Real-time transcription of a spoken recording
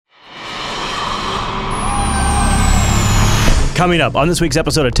Coming up on this week's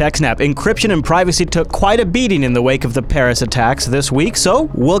episode of TechSNAP, encryption and privacy took quite a beating in the wake of the Paris attacks this week,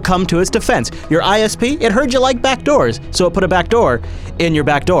 so we'll come to its defense. Your ISP, it heard you like backdoors, so it put a backdoor in your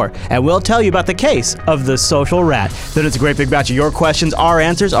backdoor. And we'll tell you about the case of the social rat. Then it's a great big batch of your questions, our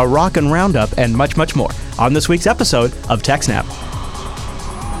answers, a rockin' roundup, and much, much more on this week's episode of TechSNAP.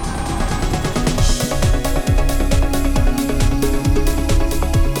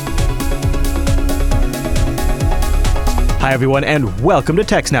 Hi, everyone, and welcome to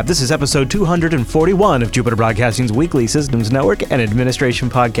TechSNAP. This is episode 241 of Jupiter Broadcasting's weekly Systems Network and Administration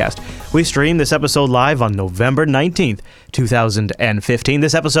podcast. We stream this episode live on November 19th, 2015.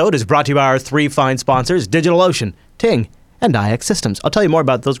 This episode is brought to you by our three fine sponsors, DigitalOcean, Ting, and IX Systems. I'll tell you more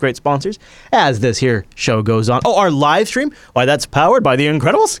about those great sponsors as this here show goes on. Oh, our live stream? Why, that's powered by the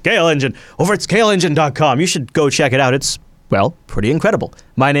incredible Scale Engine over at scaleengine.com. You should go check it out. It's well, pretty incredible.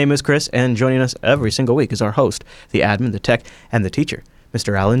 My name is Chris, and joining us every single week is our host, the admin, the tech, and the teacher,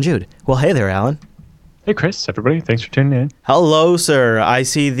 Mr. Alan Jude. Well, hey there, Alan. Hey, Chris, everybody. Thanks for tuning in. Hello, sir. I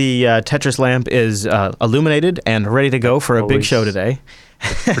see the Tetris lamp is illuminated and ready to go for a big show today.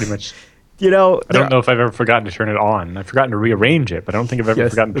 Pretty much. You know, I don't know if I've ever forgotten to turn it on. I've forgotten to rearrange it, but I don't think I've ever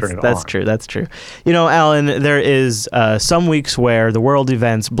forgotten to turn it on. That's true. That's true. You know, Alan, there is some weeks where the world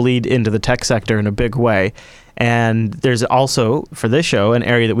events bleed into the tech sector in a big way. And there's also, for this show, an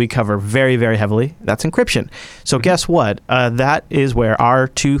area that we cover very, very heavily. That's encryption. So guess what? That is where our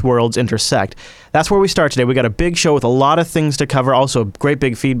two worlds intersect. That's where we start today. We got a big show with a lot of things to cover, also a great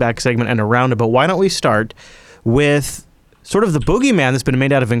big feedback segment and a roundup. But why don't we start with sort of the boogeyman that's been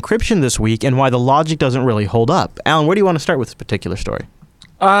made out of encryption this week and why the logic doesn't really hold up. Alan, where do you want to start with this particular story?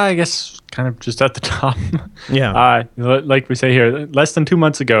 I guess kind of just at the top. Yeah. Like we say here, less than 2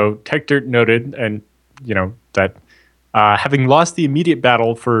 months ago, TechDirt noted, and you know, that having lost the immediate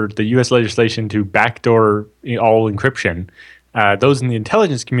battle for the U.S. legislation to backdoor all encryption, those in the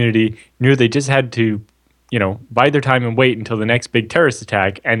intelligence community knew they just had to, you know, bide their time and wait until the next big terrorist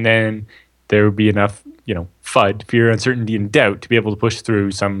attack, and then there would be enough, you know, FUD, fear, uncertainty, and doubt to be able to push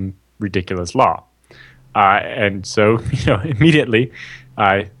through some ridiculous law. And so, you know, immediately,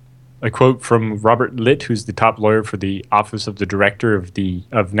 a quote from Robert Litt, who's the top lawyer for the Office of the Director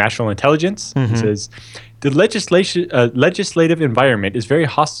of National Intelligence. He says, the legislative environment is very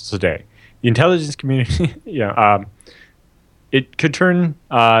hostile today. The intelligence community, it could turn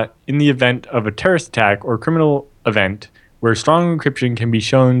in the event of a terrorist attack or criminal event where strong encryption can be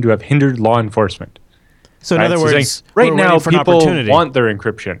shown to have hindered law enforcement. So in other words, right now people want their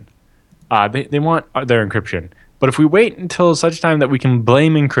encryption. They want their encryption. But if we wait until such time that we can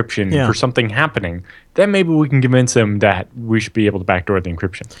blame encryption for something happening, then maybe we can convince them that we should be able to backdoor the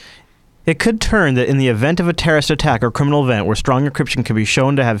encryption. It could turn that in the event of a terrorist attack or criminal event where strong encryption can be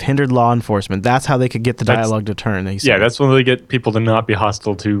shown to have hindered law enforcement, that's how they could get the dialogue to turn. Yeah, that's when they get people to not be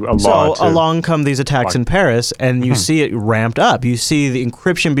hostile to a law. So along come these attacks in Paris, and you see it ramped up. You see the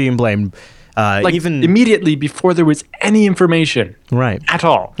encryption being blamed. Even immediately before there was any information at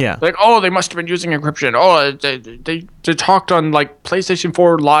all. Yeah. Like, oh, they must have been using encryption. Oh, they talked on like PlayStation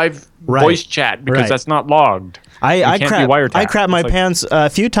 4 live voice chat because that's not logged. I crap my pants a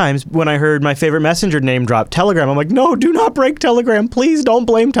few times when I heard my favorite messenger name drop, Telegram. I'm like, no, do not break Telegram. Please don't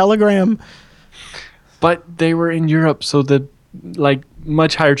blame Telegram. But they were in Europe, so the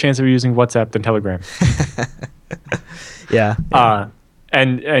much higher chance of using WhatsApp than Telegram. Yeah.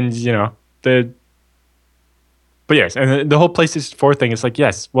 And you know, but yes, and the whole PlayStation 4 thing is like,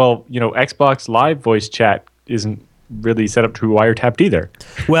 yes, well, you know, Xbox Live voice chat isn't really set up to wiretapped either.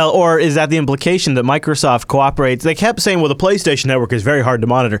 Well, or is that the implication that Microsoft cooperates? They kept saying, well, the PlayStation Network is very hard to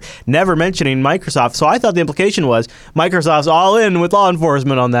monitor, never mentioning Microsoft. So I thought the implication was Microsoft's all in with law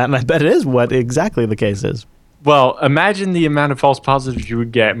enforcement on that, and I bet it is what exactly the case is. Well, imagine the amount of false positives you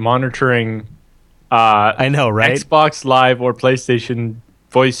would get monitoring I know, right? Xbox Live or PlayStation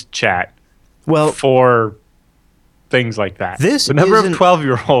voice chat for things like that. The number of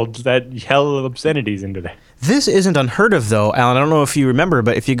 12-year-olds that yell obscenities into that. This isn't unheard of, though, Alan. I don't know if you remember,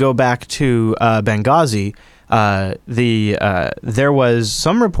 but if you go back to Benghazi, there was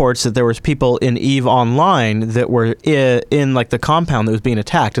some reports that there was people in EVE Online that were in like the compound that was being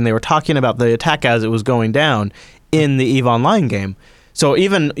attacked, and they were talking about the attack as it was going down in the EVE Online game. So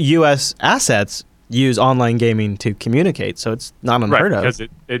even U.S. assets use online gaming to communicate, so it's not unheard of. Because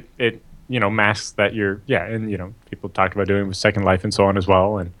it you know, masks that and you know, people talked about doing with Second Life and so on as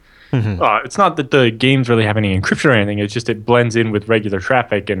well, and it's not that the games really have any encryption or anything, it's just it blends in with regular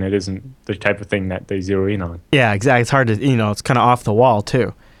traffic, and it isn't the type of thing that they zero in on. Yeah, exactly. It's hard to, you know, it's kind of off the wall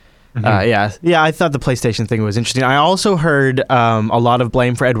too. I thought the PlayStation thing was interesting. I also heard a lot of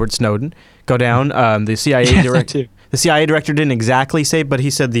blame for Edward Snowden go down. The CIA The CIA director didn't exactly say, but he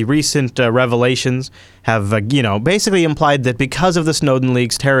said the recent revelations have, basically implied that because of the Snowden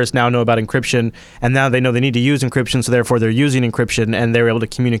leaks, terrorists now know about encryption, and now they know they need to use encryption, so therefore they're using encryption, and they're able to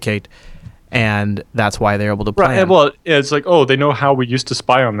communicate. And that's why they're able to plan. Right. Well, it's like, they know how we used to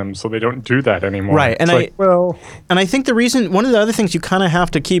spy on them, so they don't do that anymore. Right. And I think one of the other things you kind of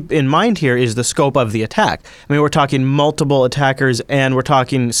have to keep in mind here is the scope of the attack. I mean, we're talking multiple attackers, and we're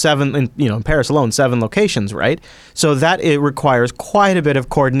talking in Paris alone, 7 locations, right? So that it requires quite a bit of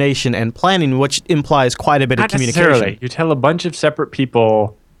coordination and planning, which implies quite a bit of communication. Necessarily. You tell a bunch of separate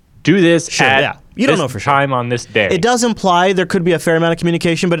people, do this You don't know for sure. time on this day. It does imply there could be a fair amount of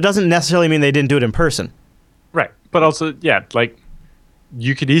communication, but it doesn't necessarily mean they didn't do it in person. Right. But also,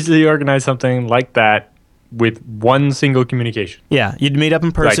 you could easily organize something like that with one single communication. Yeah, you'd meet up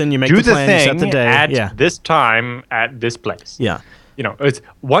in person, you make the plan, you set the day. At this time, at this place. Yeah. It's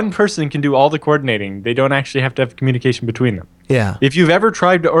one person can do all the coordinating. They don't actually have to have communication between them. Yeah. If you've ever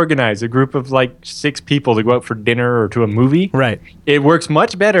tried to organize a group of 6 people to go out for dinner or to a movie, right, it works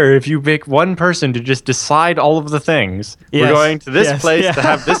much better if you pick one person to just decide all of the things. Yes. We're going to this place to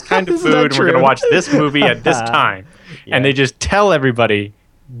have this kind of food, and we're going to watch this movie at this time. Yeah. And they just tell everybody,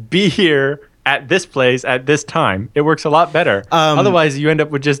 be here at this place at this time. It works a lot better. Otherwise, you end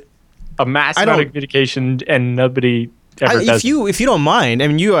up with just a mass amount of communication and nobody... If you don't mind, I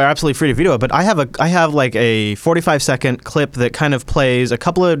mean, you are absolutely free to veto it, but I have a 45-second clip that kind of plays a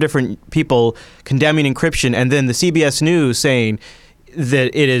couple of different people condemning encryption, and then the CBS News saying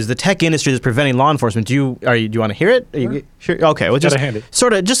that it is the tech industry that's preventing law enforcement. Do you want to hear it? Are you sure? Okay, well, just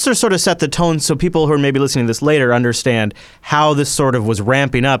sort of set the tone so people who are maybe listening to this later understand how this sort of was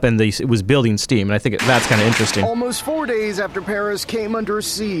ramping up and it was building steam. And I think that's kind of interesting. Almost 4 days after Paris came under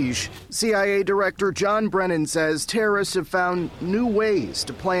siege, CIA Director John Brennan says terrorists have found new ways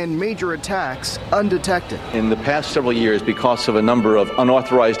to plan major attacks undetected. In the past several years, because of a number of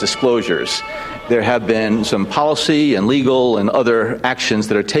unauthorized disclosures, there have been some policy and legal and other actions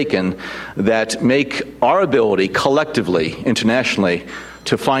that are taken that make our ability collectively, internationally,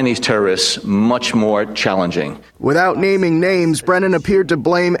 to find these terrorists much more challenging. Without naming names, Brennan appeared to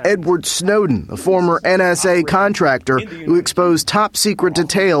blame Edward Snowden, a former NSA contractor who exposed top-secret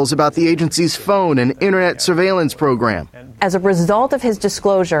details about the agency's phone and internet surveillance program. As a result of his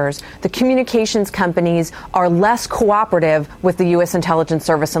disclosures, the communications companies are less cooperative with the U.S. intelligence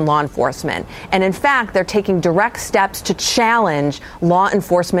service and law enforcement. And in fact, they're taking direct steps to challenge law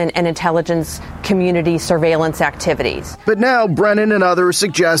enforcement and intelligence community surveillance activities. But now Brennan and others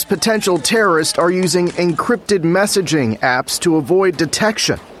suggest potential terrorists are using encrypted messaging apps to avoid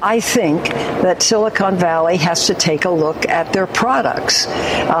detection. I think that Silicon Valley has to take a look at their products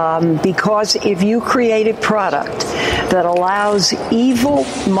because if you create a product that allows evil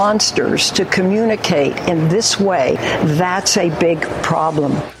monsters to communicate in this way, that's a big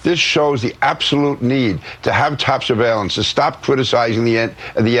problem. This shows the absolute need to have top surveillance, to stop criticizing the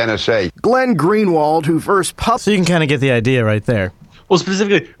NSA. Glenn Greenwald, who first So you can kind of get the idea right there. Well,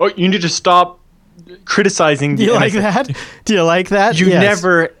 specifically, you need to stop criticizing the Do you NSA. like that? Do you like that? You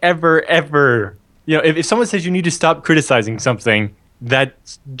never, ever, ever... if someone says you need to stop criticizing something, that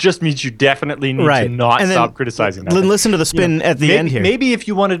just means you definitely need to not stop criticizing that. Listen to the spin at the end here. Maybe if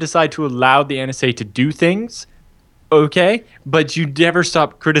you want to decide to allow the NSA to do things, okay, but you never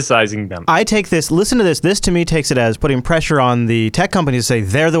stop criticizing them. I take this, listen to this. This to me takes it as putting pressure on the tech companies to say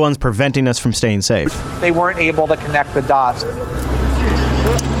they're the ones preventing us from staying safe. They weren't able to connect the dots.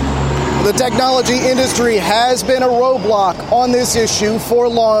 The technology industry has been a roadblock on this issue for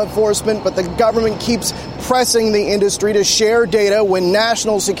law enforcement, but the government keeps pressing the industry to share data when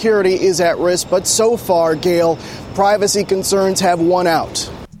national security is at risk. But so far, Gail, privacy concerns have won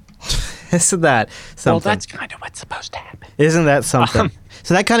out. Isn't that something? Well, that's kind of what's supposed to happen. Isn't that something?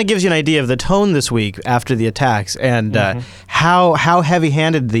 So that kind of gives you an idea of the tone this week after the attacks and how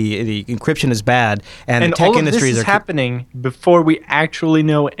heavy-handed the encryption is bad. And the tech all of industries this is happening before we actually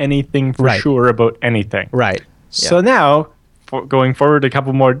know anything for sure about anything. Right. So now, going forward a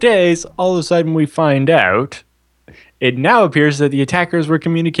couple more days, all of a sudden we find out it now appears that the attackers were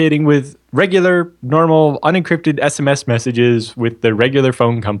communicating with regular, normal, unencrypted SMS messages with the regular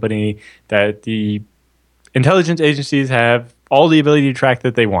phone company that the intelligence agencies have all the ability to track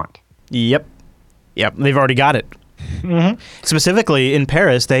that they want. Yep. They've already got it. Mm-hmm. Specifically, in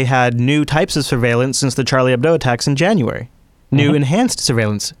Paris, they had new types of surveillance since the Charlie Hebdo attacks in January. New enhanced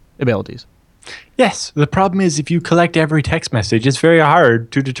surveillance abilities. Yes. The problem is if you collect every text message, it's very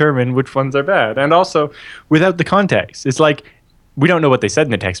hard to determine which ones are bad. And also, without the context, it's like we don't know what they said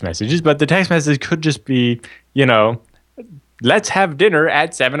in the text messages, but the text message could just be, let's have dinner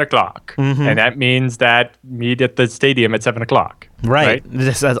at 7 o'clock. Mm-hmm. And that means that meet at the stadium at 7 o'clock. Right.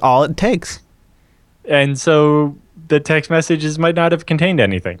 That's all it takes. And so the text messages might not have contained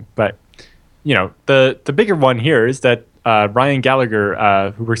anything. But, the bigger one here is that Ryan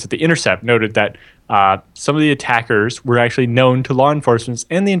Gallagher, who works at The Intercept, noted that some of the attackers were actually known to law enforcement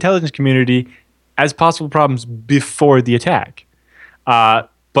and the intelligence community as possible problems before the attack.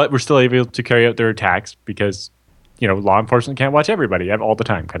 But were still able to carry out their attacks because, law enforcement can't watch everybody all the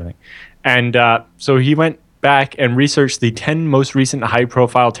time kind of thing. And so he went back and researched the 10 most recent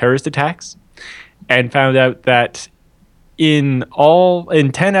high-profile terrorist attacks and found out that in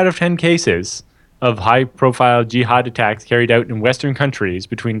 10 out of 10 cases of high-profile jihad attacks carried out in Western countries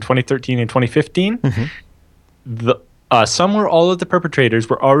between 2013 and 2015, some or all of the perpetrators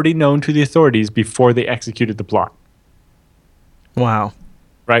were already known to the authorities before they executed the plot. Wow.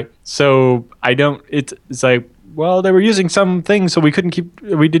 Right? So it's like, well, they were using some things, so we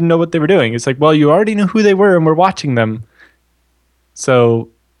didn't know what they were doing. It's like, well, you already knew who they were and were watching them. So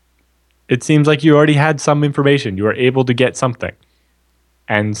it seems like you already had some information. You were able to get something.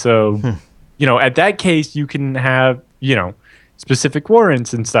 And so, at that case, you can have, specific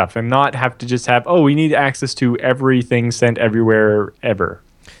warrants and stuff and not have to just have, we need access to everything sent everywhere ever.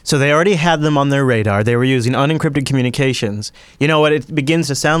 So they already had them on their radar. They were using unencrypted communications. You know what it begins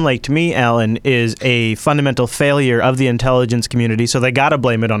to sound like to me, Alan, is a fundamental failure of the intelligence community, so they got to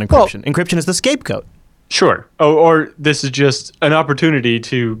blame it on encryption. Well, encryption is the scapegoat. Sure. Or this is just an opportunity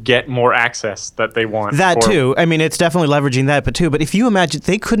to get more access that they want. That too. I mean, it's definitely leveraging that, but if you imagine,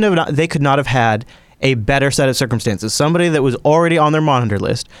 they could not have had a better set of circumstances. Somebody that was already on their monitor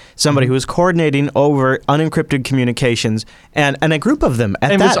list, somebody who was coordinating over unencrypted communications, and a group of them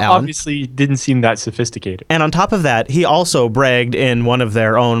at that, Alan. Obviously didn't seem that sophisticated. And on top of that, he also bragged in one of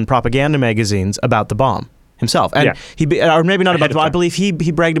their own propaganda magazines about the bomb himself. And or maybe not about the bomb. I believe he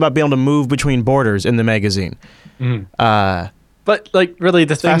bragged about being able to move between borders in the magazine. But really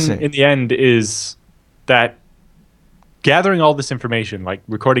the thing in the end is that gathering all this information, like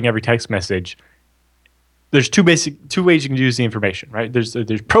recording every text message, there's two ways you can use the information, right? There's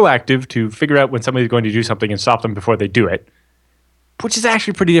proactive, to figure out when somebody's going to do something and stop them before they do it, which is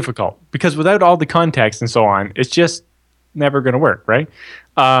actually pretty difficult because without all the context and so on, it's just never going to work, right?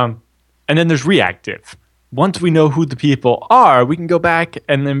 And then there's reactive. Once we know who the people are, we can go back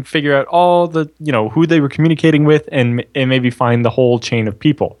and then figure out all the, who they were communicating with and maybe find the whole chain of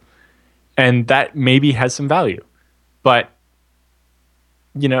people. And that maybe has some value. But,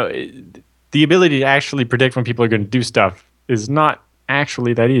 the ability to actually predict when people are going to do stuff is not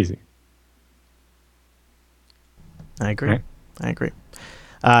actually that easy. I agree. Right? I agree.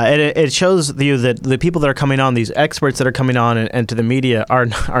 It shows you that the people that are coming on, these experts that are coming on and to the media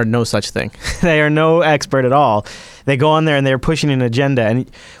are no such thing. They are no expert at all. They go on there and they're pushing an agenda.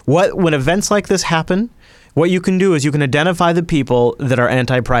 And when events like this happen, what you can do is you can identify the people that are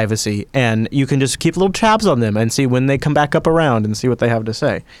anti-privacy, and you can just keep little tabs on them and see when they come back up around and see what they have to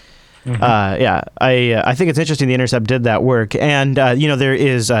say. I think it's interesting The Intercept did that work, and there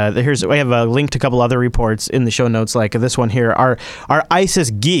is we have a link to a couple other reports in the show notes, like this one here. Are ISIS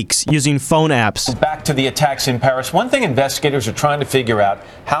geeks using phone apps? Back to the attacks in Paris. One thing investigators are trying to figure out: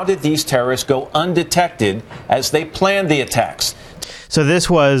 how did these terrorists go undetected as they planned the attacks? So this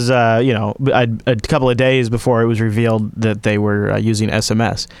was, a couple of days before it was revealed that they were using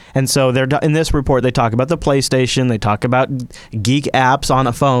SMS. And so in this report, they talk about the PlayStation, they talk about geek apps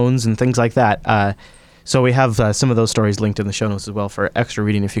on phones and things like that. So we have some of those stories linked in the show notes as well for extra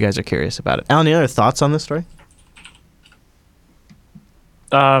reading if you guys are curious about it. Alan, any other thoughts on this story?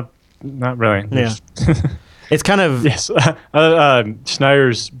 Not really. Yeah. It's kind of... Yes.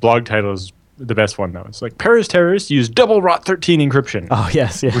 Schneier's blog title is the best one, though. It's like, Paris terrorists use double ROT-13 encryption. Oh,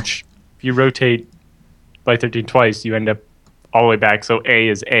 yes, yeah. Which, if you rotate by 13 twice, you end up all the way back. So A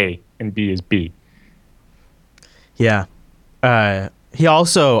is A and B is B. Yeah. He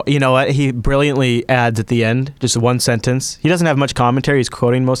also, he brilliantly adds at the end, just one sentence. He doesn't have much commentary. He's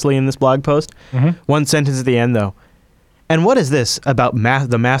quoting mostly in this blog post. One sentence at the end, though. And what is this about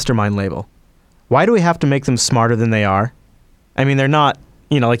the mastermind label? Why do we have to make them smarter than they are? I mean, they're not...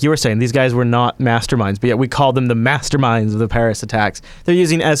 like you were saying, these guys were not masterminds, but yet we call them the masterminds of the Paris attacks. They're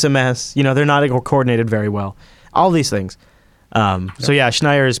using SMS. They're not coordinated very well. All these things. So yeah,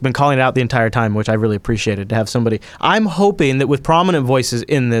 Schneier has been calling it out the entire time, which I really appreciated to have somebody. I'm hoping that with prominent voices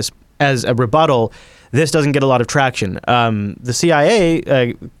in this as a rebuttal, this doesn't get a lot of traction. The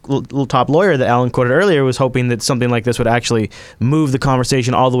CIA, little top lawyer that Alan quoted earlier, was hoping that something like this would actually move the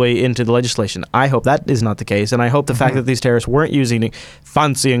conversation all the way into the legislation. I hope that is not the case, and I hope the fact that these terrorists weren't using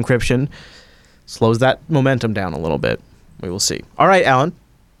fancy encryption slows that momentum down a little bit. We will see. All right, Alan.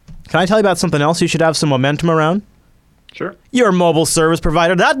 Can I tell you about something else you should have some momentum around? Sure. Your mobile service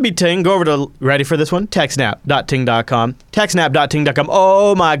provider. That'd be Ting. Go over to, ready for this one? TechSNAP.ting.com. TechSNAP.ting.com.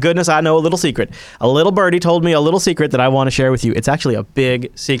 Oh my goodness, I know a little secret. A little birdie told me a little secret that I want to share with you. It's actually a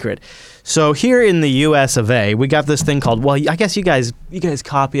big secret. So here in the US of A, we got this thing called, well, I guess you guys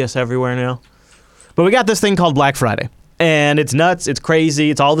copy us everywhere now. But we got this thing called Black Friday. And it's nuts, it's crazy,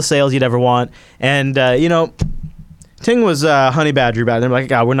 it's all the sales you'd ever want. And, Ting was honey badger about it. They're like,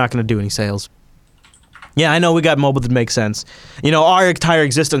 God, we're not going to do any sales. Yeah, I know we got mobile that makes sense. Our entire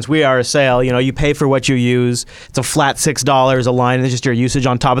existence, we are a sale. You pay for what you use. It's a flat $6 a line, and it's just your usage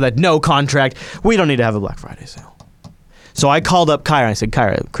on top of that. No contract. We don't need to have a Black Friday sale. So I called up Kyra. I said,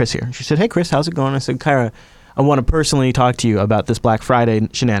 Kyra, Chris here. She said, hey, Chris, how's it going? I said, Kyra, I want to personally talk to you about this Black Friday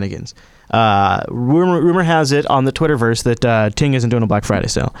shenanigans. Rumor has it on the Twitterverse that Ting isn't doing a Black Friday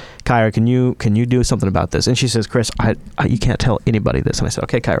sale. Kyra, can you do something about this? And she says, Chris, you can't tell anybody this. And I said,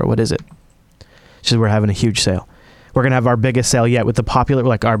 okay, Kyra, what is it? She says, we're having a huge sale. We're going to have our biggest sale yet with the popular,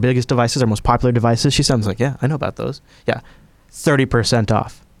 like our biggest devices, our most popular devices. She sounds like, yeah, I know about those. Yeah, 30%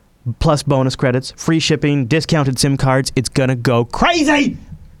 off. Plus bonus credits, free shipping, discounted SIM cards. It's going to go crazy.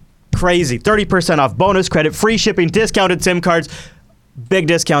 Crazy. 30% off, bonus credit, free shipping, discounted SIM cards. Big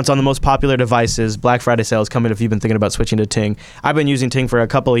discounts on the most popular devices. Black Friday sales coming if you've been thinking about switching to Ting. I've been using Ting for a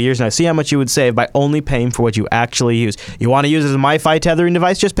couple of years now. See how much you would save by only paying for what you actually use. You want to use it as a MiFi tethering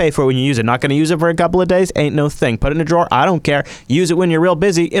device? Just pay for it when you use it. Not going to use it for a couple of days? Ain't no thing. Put it in a drawer? I don't care. Use it when you're real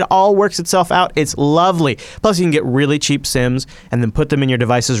busy. It all works itself out. It's lovely. Plus, you can get really cheap SIMs and then put them in your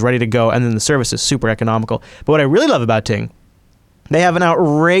devices ready to go, and then the service is super economical. But what I really love about Ting, they have an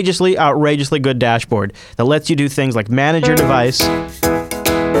outrageously good dashboard that lets you do things like manage your device,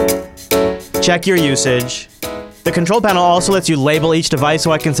 check your usage. The control panel also lets you label each device,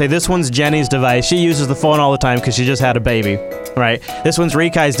 so I can say this one's Jenny's device. She uses the phone all the time because she just had a baby, right? This one's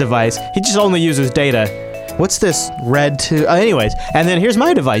Rikai's device. He just only uses data. What's this red to? Anyways, and then here's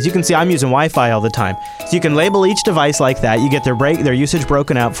my device. You can see I'm using Wi-Fi all the time. So you can label each device like that. You get their usage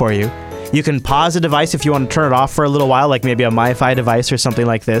broken out for you. You can pause a device if you want to turn it off for a little while, like maybe a MiFi device or something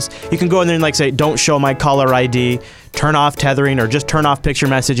like this. You can go in there and say, don't show my caller ID, turn off tethering, or just turn off picture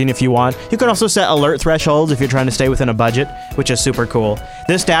messaging if you want. You can also set alert thresholds if you're trying to stay within a budget, which is super cool.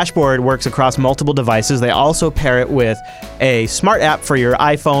 This dashboard works across multiple devices. They also pair it with a smart app for your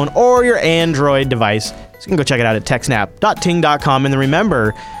iPhone or your Android device. So you can go check it out at techsnap.ting.com. And then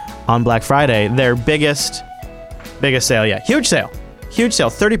remember, on Black Friday, their biggest sale yet. Huge sale,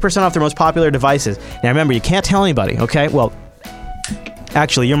 30% off their most popular devices. Now remember, you can't tell anybody, okay? Well,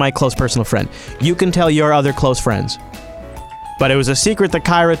 actually, you're my close personal friend. You can tell your other close friends. But it was a secret that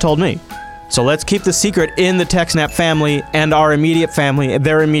Kyra told me. So let's keep the secret in the TechSNAP family and our immediate family,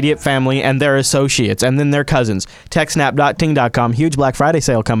 their immediate family, and their associates, and then their cousins. TechSNAP.ting.com. Huge Black Friday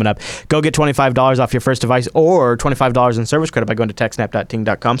sale coming up. Go get $25 off your first device or $25 in service credit by going to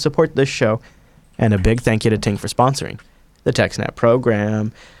TechSNAP.ting.com. Support this show. And a big thank you to Ting for sponsoring the TechSNAP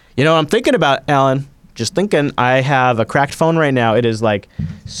program. I'm thinking about, Alan, just thinking, I have a cracked phone right now. It is like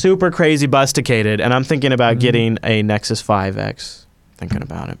super crazy busticated, and I'm thinking about getting a Nexus 5X. Thinking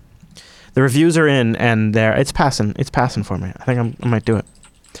about it. The reviews are in, and it's passing for me. I think I might do it.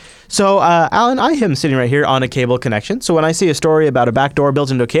 So, Alan, I am sitting right here on a cable connection. So when I see a story about a backdoor built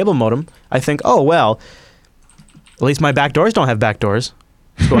into a cable modem, I think, oh, well, at least my backdoors don't have backdoors.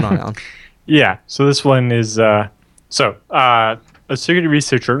 What's going on, Alan? Yeah, so this one is... a security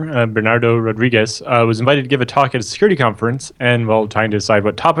researcher, Bernardo Rodriguez, was invited to give a talk at a security conference, and while trying to decide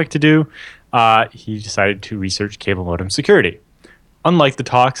what topic to do, he decided to research cable modem security. Unlike the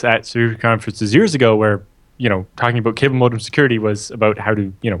talks at security conferences years ago where, talking about cable modem security was about how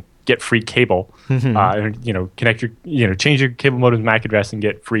to, get free cable, connect your, change your cable modem's MAC address and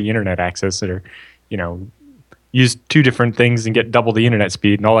get free internet access, or, use two different things and get double the internet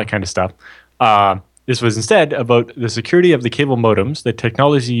speed and all that kind of stuff. This was instead about the security of the cable modems, the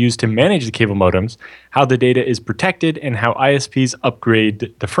technology used to manage the cable modems, how the data is protected, and how ISPs upgrade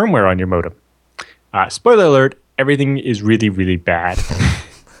the firmware on your modem. Spoiler alert, everything is really, really bad.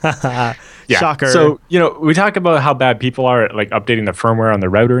 Yeah. Shocker. So, we talk about how bad people are at updating the firmware on the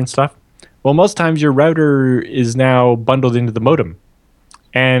router and stuff. Well, most times your router is now bundled into the modem,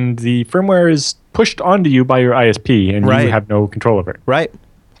 and the firmware is pushed onto you by your ISP, and you have no control over it. Right.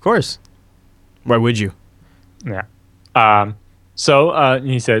 Of course. Why would you? Yeah. So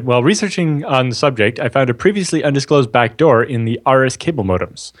he said, while researching on the subject, I found a previously undisclosed backdoor in the RS cable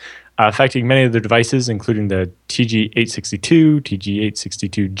modems, affecting many of the devices, including the TG862,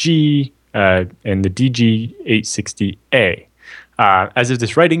 TG862G, and the DG860A. As of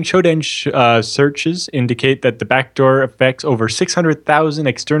this writing, Shodan searches indicate that the backdoor affects over 600,000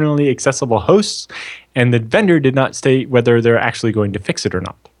 externally accessible hosts, and the vendor did not state whether they're actually going to fix it or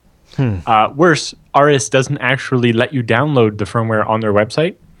not. Worse, RS doesn't actually let you download the firmware on their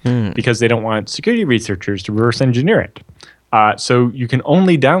website because they don't want security researchers to reverse engineer it. So you can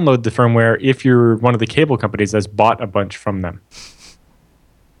only download the firmware if you're one of the cable companies that's bought a bunch from them.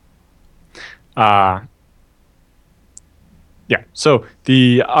 Yeah, so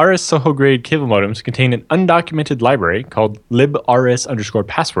the RS Soho grade cable modems contain an undocumented library called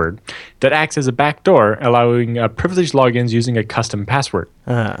librs_password that acts as a backdoor, allowing privileged logins using a custom password.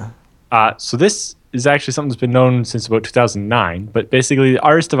 So this is actually something that's been known since about 2009, but basically the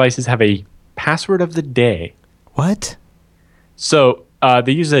RS devices have a password of the day. What? So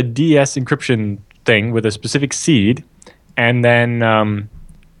they use a DS encryption thing with a specific seed, and then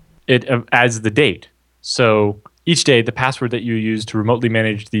it adds the date. So each day, the password that you use to remotely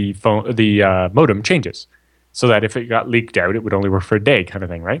manage the modem changes, so that if it got leaked out, it would only work for a day, kind of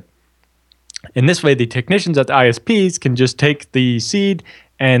thing, right? In this way, the technicians at the ISPs can just take the seed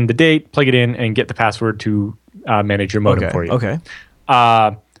and the date, plug it in, and get the password to manage your modem for you. Okay.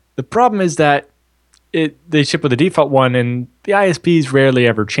 The problem is that they ship with the default one, and the ISPs rarely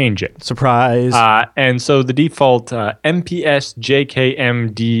ever change it. Surprise. And so the default MPS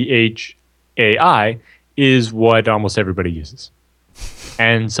JKMDHAI is what almost everybody uses.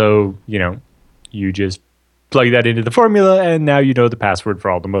 And so, you just plug that into the formula, and now you know the password for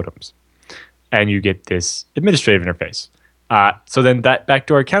all the modems. And you get this administrative interface. So then that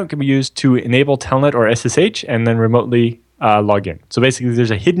backdoor account can be used to enable Telnet or SSH and then remotely log in. So basically, there's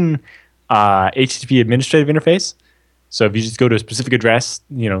a hidden HTTP administrative interface. So if you just go to a specific address,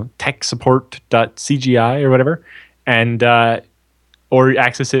 techsupport.cgi or whatever, and or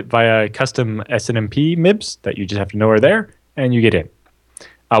access it via custom SNMP MIBs that you just have to know are there, and you get in.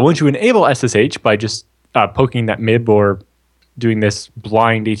 Once you enable SSH by just poking that MIB or doing this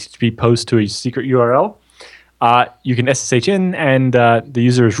blind HTTP post to a secret URL, you can SSH in, and the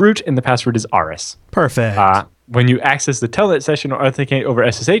user is root, and the password is RS. Perfect. When you access the Telnet session or authenticate over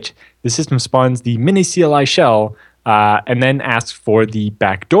SSH, the system spawns the mini CLI shell and then asks for the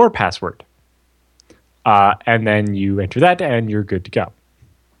backdoor password. And then you enter that, and you're good to go.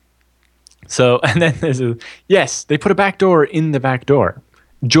 So, and then there's yes, they put a backdoor in the backdoor.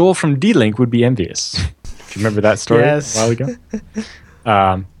 Joel from D-Link would be envious. Do you remember that story a while ago?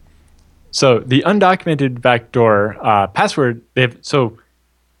 So the undocumented backdoor password, so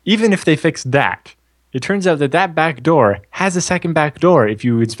even if they fix that, it turns out that backdoor has a second backdoor if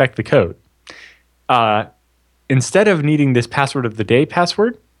you inspect the code. Instead of needing this password of the day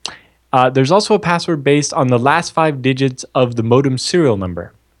password, there's also a password based on the last 5 digits of the modem serial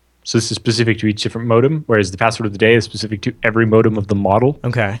number. So this is specific to each different modem, whereas the password of the day is specific to every modem of the model.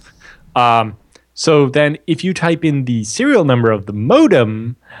 Okay. So then if you type in the serial number of the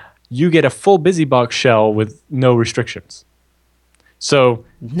modem, you get a full BusyBox shell with no restrictions. So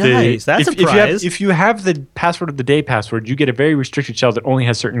nice. That's a surprise. If you have the password of the day password, you get a very restricted shell that only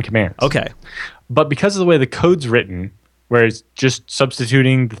has certain commands. Okay. But because of the way the code's written, where it's just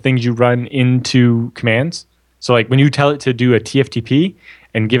substituting the things you run into commands. So like when you tell it to do a TFTP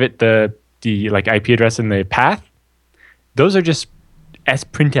and give it the like IP address and the path, those are just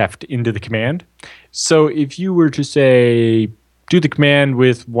sprintf'd into the command. So if you were to say, do the command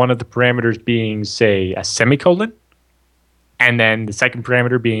with one of the parameters being, say, a semicolon, and then the second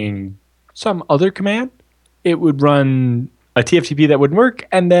parameter being some other command, it would run a TFTP that wouldn't work,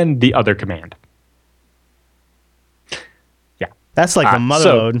 and then the other command. Yeah. That's like the mother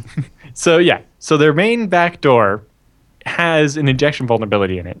load. So their main backdoor has an injection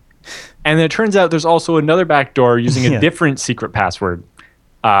vulnerability in it. And then it turns out there's also another backdoor using a different secret password.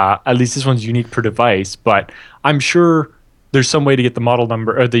 At least this one's unique per device, but I'm sure there's some way to get the model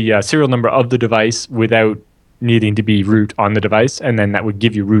number or the serial number of the device without needing to be root on the device, and then that would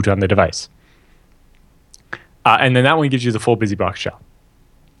give you root on the device. And then that one gives you the full BusyBox shell.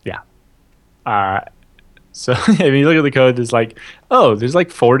 Yeah. So if you look at the code, there's like, there's like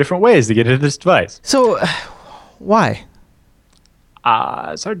 4 different ways to get into this device. So why?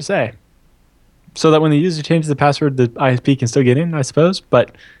 It's hard to say. So that when the user changes the password, the ISP can still get in, I suppose.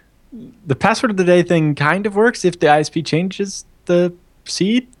 But the password of the day thing kind of works if the ISP changes the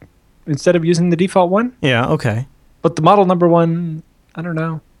seed instead of using the default one. Yeah, okay. But the model number one, I don't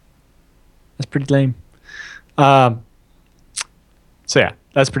know. That's pretty lame. So yeah,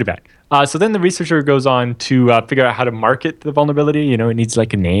 that's pretty bad. So then the researcher goes on to figure out how to market the vulnerability. It needs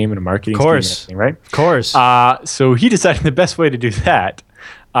like a name and a marketing scheme and everything, right? Of course. So he decided the best way to do that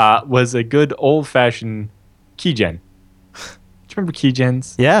was a good old-fashioned keygen. you remember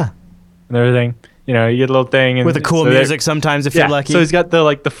keygens Yeah. and everything? You know, you get a little thing. And With the cool music sometimes if you're lucky. So he's got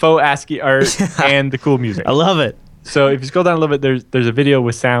the faux ASCII art and the cool music. I love it. So if you scroll down a little bit, there's a video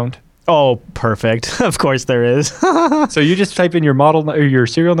with sound. Oh, perfect. Of course there is. So you just type in your model or your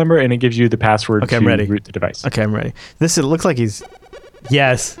serial number, and it gives you the password to root the device. Okay, I'm ready. It looks like he's...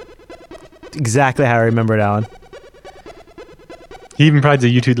 Yes. Exactly how I remember it, Alan. He even provides a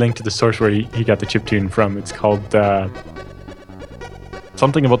YouTube link to the source where he got the chiptune from. It's called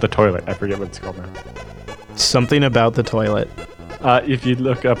something about the toilet. I forget what it's called now. Something about the toilet. If you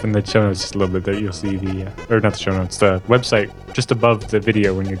look up in the show notes just a little bit there, you'll see or not the show notes, the website just above the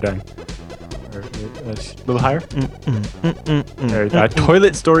video when you're done. Or, a little higher. There,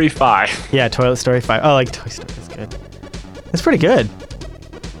 Toilet Story 5. Yeah, Toilet Story 5. Oh, like Toy Story. That's good. That's pretty good.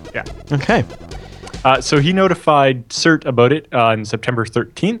 Yeah. Okay. So he notified CERT about it on September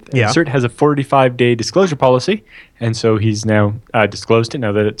 13th. And Yeah. CERT has a 45-day disclosure policy, and so he's now disclosed it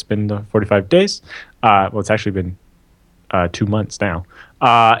now that it's been 45 days. Well, it's actually been 2 months now.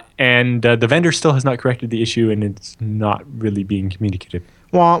 And the vendor still has not corrected the issue, and it's not really being communicated.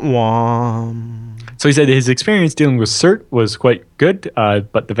 Wah, wah. So he said his experience dealing with CERT was quite good,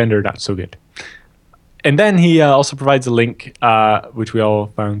 but the vendor not so good. And then he also provides a link, which we all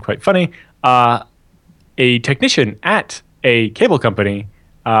found quite funny. A technician at a cable company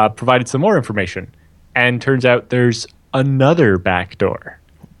provided some more information, and turns out there's another backdoor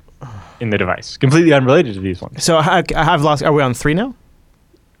in the device, completely unrelated to these ones. So I've lost... Are we on 3 now?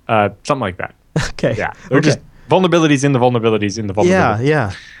 Something like that. Okay. Yeah. They're just vulnerabilities in the vulnerabilities in the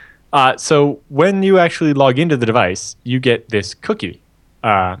vulnerabilities. Yeah. So when you actually log into the device, you get this cookie.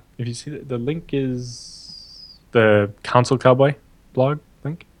 If you see the link is the Console Cowboy blog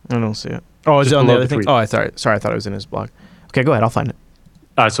link. I don't see it. Oh, is it on the other thing? Oh, sorry. I thought it was in his blog. Okay, go ahead. I'll find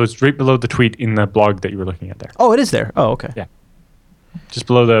it. So it's right below the tweet in the blog that you were looking at there. Oh, it is there. Oh, okay. Yeah. Just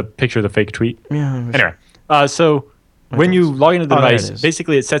below the picture of the fake tweet. Yeah. Anyway, so when you log into the device, it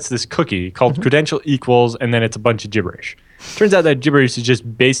basically it sets this cookie called credential equals, and then it's a bunch of gibberish. Turns out that gibberish is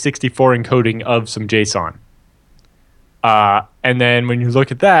just base 64 encoding of some JSON. And then when you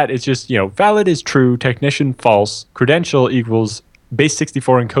look at that, it's just, valid is true, technician false, credential equals base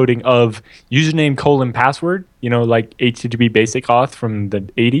 64 encoding of username : password, like HTTP basic auth from the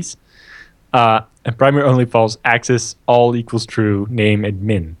 80s. And primary only false, access all equals true, name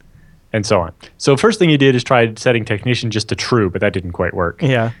admin, and so on. So first thing he did is try setting technician just to true, but that didn't quite work.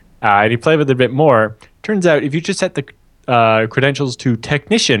 Yeah. And he played with it a bit more. Turns out if you just set the credentials to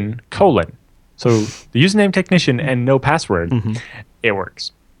technician : so the username technician and no password, it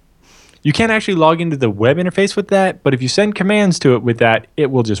works. You can't actually log into the web interface with that, but if you send commands to it with that, it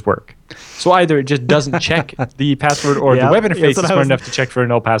will just work. So either it just doesn't check the password, or the web interface is smart enough to check for a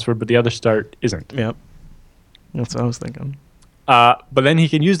no password, but the other start isn't. Yep. That's what I was thinking. But then he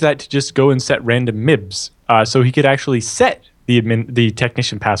can use that to just go and set random MIBs. So he could actually set the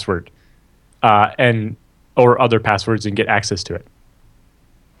technician password or other passwords and get access to it.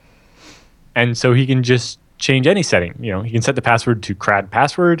 And so he can just change any setting. He can set the password to crad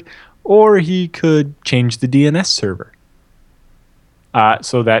password, or he could change the DNS server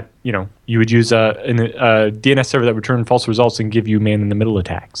so that, you would use a DNS server that would return false results and give you man-in-the-middle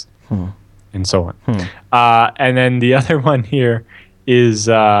attacks and so on. And then the other one here is,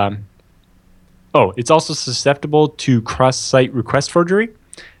 it's also susceptible to cross-site request forgery.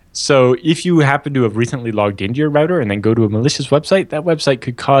 So if you happen to have recently logged into your router and then go to a malicious website, that website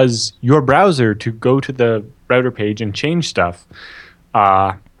could cause your browser to go to the router page and change stuff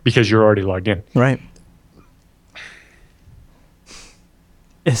because you're already logged in. Right.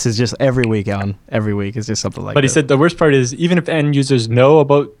 This is just every week, Alan. Every week is just something like that. But he said the worst part is even if end users know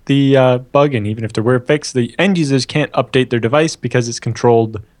about the bug and even if there were a fix, the end users can't update their device because it's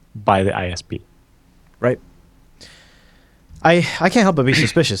controlled by the ISP. Right. I can't help but be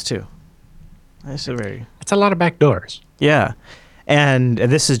suspicious too. It's a lot of backdoors. Yeah, and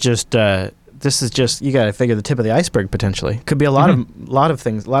this is just you got to figure the tip of the iceberg potentially. Could be a lot of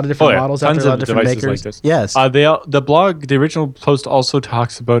things, a lot of different models out there, a lot of different makers. Like this. Yes. The blog, the original post also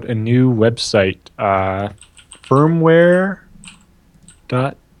talks about a new website, firmware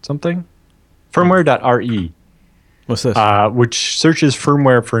dot something, firmware.re. What's this? Which searches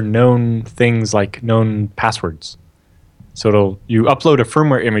firmware for known things like known passwords. So you upload a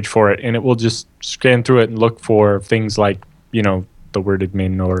firmware image for it, and it will just scan through it and look for things like, the word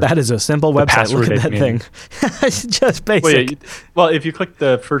admin or that is a simple website. Look at that thing. It's just basic. Well, if you click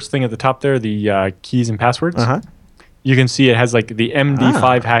the first thing at the top there, the keys and passwords, you can see it has like the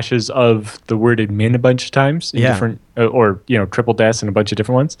MD5 hashes of the word admin a bunch of times in different, or triple des and a bunch of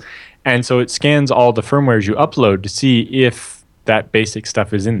different ones. And so it scans all the firmwares you upload to see if that basic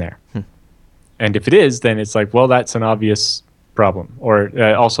stuff is in there. And if it is, then it's like, well, that's an obvious problem. Or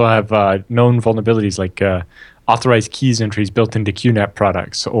also have known vulnerabilities like authorized keys entries built into QNAP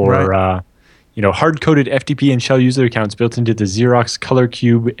products, or hard-coded FTP and shell user accounts built into the Xerox Color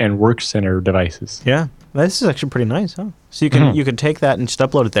Cube and Work Center devices. Yeah, this is actually pretty nice, huh? So you can take that and just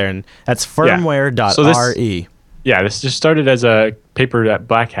upload it there, and that's firmware.re. This just started as a paper at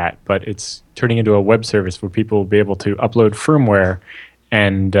Black Hat, but it's turning into a web service where people will be able to upload firmware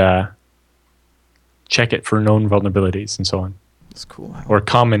and check it for known vulnerabilities and so on. That's cool. Or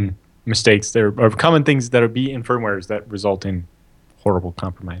common mistakes or common things that will be in firmwares that result in horrible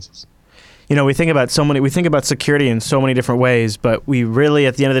compromises. We think about security in so many different ways, but we really,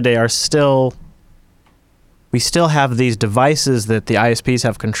 at the end of the day, we still have these devices that the ISPs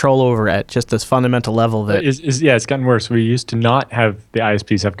have control over at just this fundamental level that it's gotten worse. We used to not have the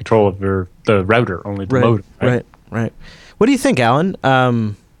ISPs have control over the router, only the modem. Right. What do you think, Alan?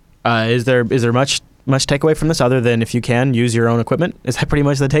 Is there much takeaway from this other than if you can use your own equipment? Is that pretty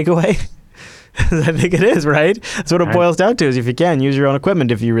much the takeaway? I think it is, right? That's what it boils down to, is if you can, use your own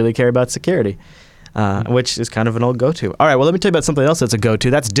equipment if you really care about security, which is kind of an old go-to. All right, well, let me tell you about something else that's a go-to.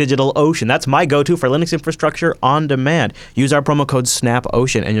 That's DigitalOcean. That's my go-to for Linux infrastructure on demand. Use our promo code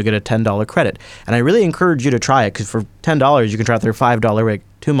SNAPOcean, and you'll get a $10 credit. And I really encourage you to try it, because for $10, you can try their $5 rig,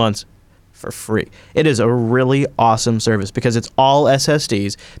 2 months, for free. It is a really awesome service because it's all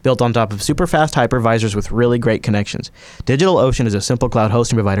SSDs built on top of super fast hypervisors with really great connections. DigitalOcean is a simple cloud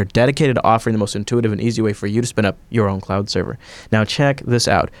hosting provider dedicated to offering the most intuitive and easy way for you to spin up your own cloud server. Now check this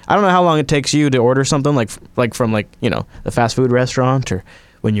out. I don't know how long it takes you to order something like from the fast food restaurant, or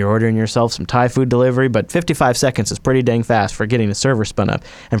when you're ordering yourself some Thai food delivery, but 55 seconds is pretty dang fast for getting a server spun up.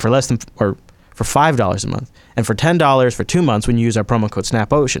 And for for $5 a month, and for $10 for 2 months when you use our promo code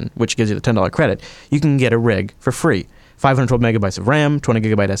SNAPOcean, which gives you the $10 credit, you can get a rig for free. 512 megabytes of RAM, 20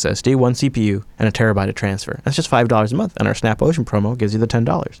 gigabyte SSD, 1 CPU, and a terabyte of transfer. That's just $5 a month, and our SNAPOcean promo gives you the $10.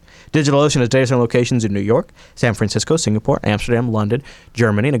 DigitalOcean has data center locations in New York, San Francisco, Singapore, Amsterdam, London,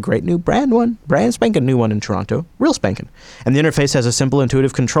 Germany, and a great new brand spanking new one in Toronto, real spanking. And the interface has a simple,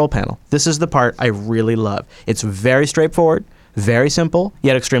 intuitive control panel. This is the part I really love. It's very straightforward, very simple,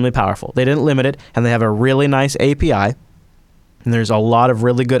 yet extremely powerful. They didn't limit it, and they have a really nice API. And there's a lot of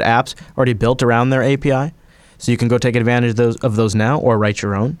really good apps already built around their API. So you can go take advantage of those now or write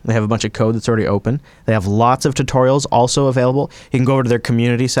your own. They have a bunch of code that's already open. They have lots of tutorials also available. You can go over to their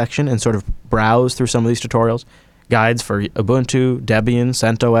community section and sort of browse through some of these tutorials. Guides for Ubuntu, Debian,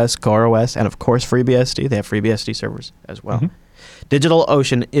 CentOS, CoreOS, and of course FreeBSD. They have FreeBSD servers as well. Mm-hmm.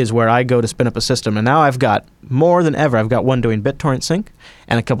 DigitalOcean is where I go to spin up a system, and now I've got more than ever. I've got one doing BitTorrent sync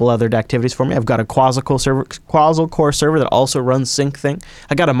and a couple other activities for me. I've got a Quasal Core server that also runs sync thing.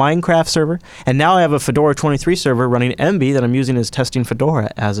 I got a Minecraft server, and now I have a Fedora 23 server running Emby that I'm using as testing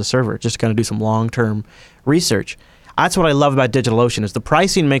Fedora as a server, just to kind of do some long-term research. That's what I love about DigitalOcean, is the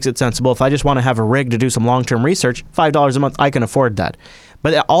pricing makes it sensible. If I just want to have a rig to do some long-term research, $5 a month, I can afford that.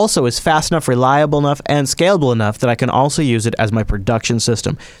 But it also is fast enough, reliable enough, and scalable enough that I can also use it as my production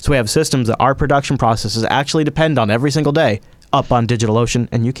system. So we have systems that our production processes actually depend on every single day up on DigitalOcean,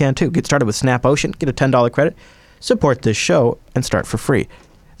 and you can too. Get started with SNAPOcean, get a $10 credit, support this show, and start for free.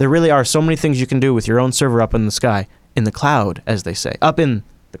 There really are so many things you can do with your own server up in the sky, in the cloud, as they say, up in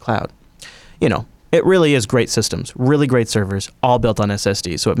the cloud. It really is great systems, really great servers, all built on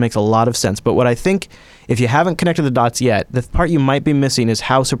SSD, so it makes a lot of sense. But what I think, if you haven't connected the dots yet, the part you might be missing is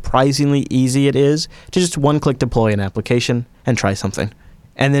how surprisingly easy it is to just one-click deploy an application and try something.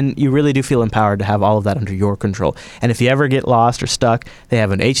 And then you really do feel empowered to have all of that under your control. And if you ever get lost or stuck, they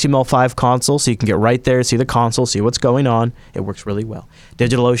have an HTML5 console, so you can get right there, see the console, see what's going on. It works really well.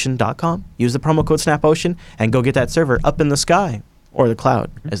 DigitalOcean.com, use the promo code SNAPOcean, and go get that server up in the sky, or the cloud,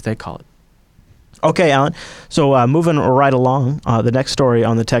 as they call it. Okay, Alan. So moving right along, the next story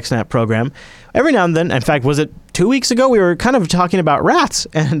on the TechSNAP program. Every now and then, in fact, was it 2 weeks ago? We were kind of talking about rats,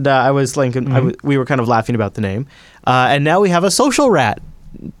 and I was like, we were kind of laughing about the name. And now we have a social rat,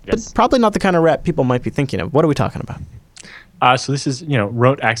 yes. But probably not the kind of rat people might be thinking of. What are we talking about? So this is,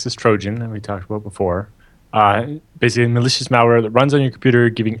 root access Trojan that we talked about before. Basically, malicious malware that runs on your computer,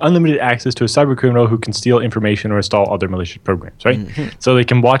 giving unlimited access to a cyber criminal who can steal information or install other malicious programs. Right? Mm-hmm. So they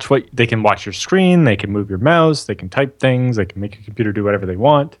can watch your screen, they can move your mouse, they can type things, they can make your computer do whatever they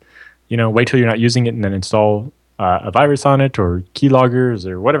want. Wait till you're not using it and then install a virus on it or keyloggers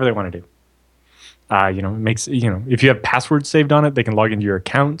or whatever they want to do. It makes if you have passwords saved on it, they can log into your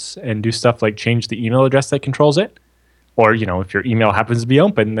accounts and do stuff like change the email address that controls it. Or if your email happens to be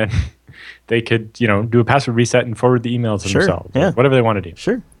open, then they could, do a password reset and forward the emails to themselves. Yeah. Whatever they want to do.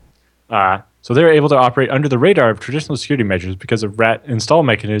 Sure. So they're able to operate under the radar of traditional security measures because a rat install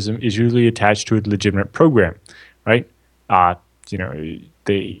mechanism is usually attached to a legitimate program, right? One of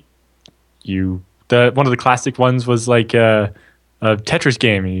the classic ones was like a Tetris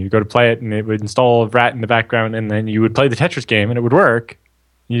game. You go to play it, and it would install a rat in the background, and then you would play the Tetris game, and it would work.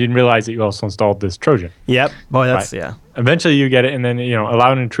 You didn't realize that you also installed this Trojan. Yep. Boy, that's, right. yeah. Eventually you get it, and then,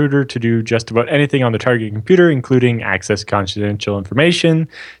 allow an intruder to do just about anything on the target computer, including access confidential information,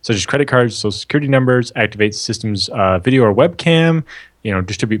 such as credit cards, social security numbers, activate systems video or webcam,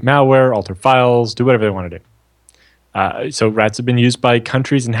 distribute malware, alter files, do whatever they want to do. So rats have been used by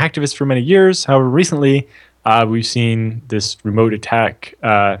countries and hacktivists for many years. However, recently we've seen this remote attack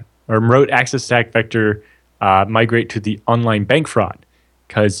or remote access attack vector migrate to the online bank fraud.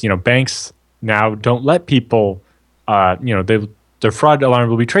 Because, banks now don't let people, their fraud alarm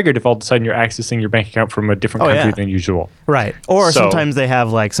will be triggered if all of a sudden you're accessing your bank account from a different country than usual. Right. Or sometimes they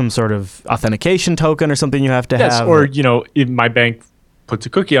have like some sort of authentication token or something you have to have. Or, if my bank puts a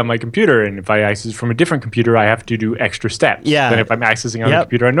cookie on my computer, and if I access from a different computer, I have to do extra steps than if I'm accessing on the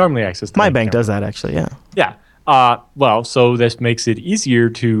computer I normally access. My bank does that, actually, yeah. Yeah. So this makes it easier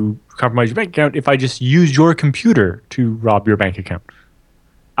to compromise your bank account if I just use your computer to rob your bank account.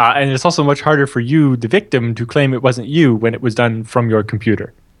 And it's also much harder for you, the victim, to claim it wasn't you when it was done from your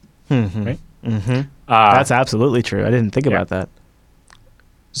computer. Mm-hmm. Right? Mm-hmm. That's absolutely true. I didn't think about that.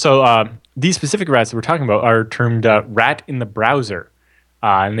 So these specific rats that we're talking about are termed rat in the browser.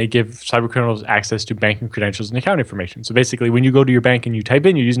 And they give cybercriminals access to banking credentials and account information. So basically, when you go to your bank and you type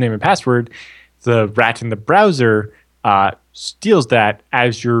in your username and password, the rat in the browser steals that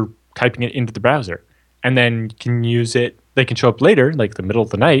as you're typing it into the browser. And then can use it. They can show up later, like the middle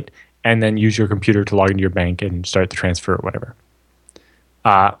of the night, and then use your computer to log into your bank and start the transfer or whatever.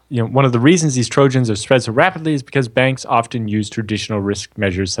 One of the reasons these Trojans have spread so rapidly is because banks often use traditional risk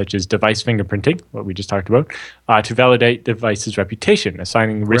measures such as device fingerprinting, what we just talked about, to validate the device's reputation,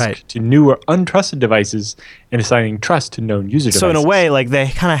 assigning risk to new or untrusted devices and assigning trust to known user devices. So in a way, like they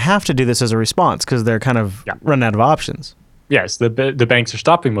kind of have to do this as a response because they're kind of running out of options. Yes, the banks are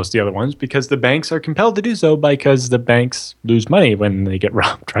stopping most of the other ones because the banks are compelled to do so because the banks lose money when they get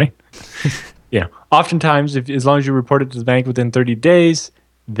robbed, right? Oftentimes, as long as you report it to the bank within 30 days,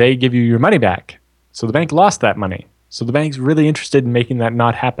 they give you your money back. So the bank lost that money. So the bank's really interested in making that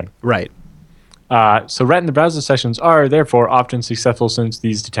not happen. Right. So rat in the browser sessions are therefore often successful since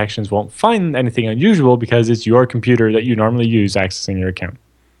these detections won't find anything unusual because it's your computer that you normally use accessing your account.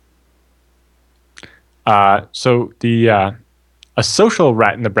 A social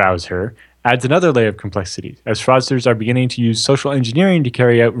rat in the browser adds another layer of complexity, as fraudsters are beginning to use social engineering to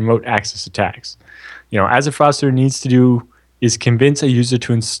carry out remote access attacks. As a fraudster needs to do is convince a user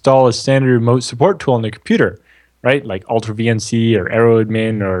to install a standard remote support tool on their computer, right? Like Ultra VNC or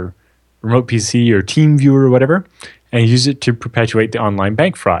AeroAdmin or Remote PC or TeamViewer or whatever, and use it to perpetuate the online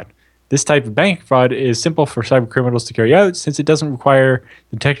bank fraud. This type of bank fraud is simple for cybercriminals to carry out since it doesn't require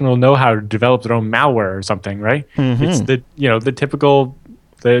the technical know-how to develop their own malware or something, right? Mm-hmm. It's the typical.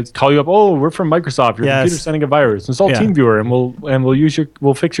 They call you up. Oh, we're from Microsoft. Your computer's sending a virus. Install TeamViewer, and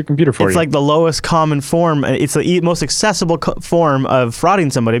we'll fix your computer for you. It's like the lowest common form. It's the most accessible form of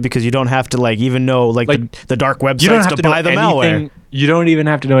frauding somebody because you don't have to even know the dark websites to buy the malware. You don't even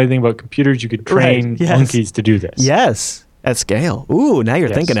have to know anything about computers. You could train monkeys to do this. Yes. At scale. Ooh, now you're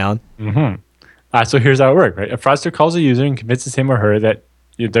thinking, Alan. Mm-hmm. So here's how it works, right? A fraudster calls a user and convinces him or her that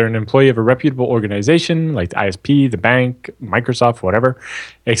they're an employee of a reputable organization like the ISP, the bank, Microsoft, whatever.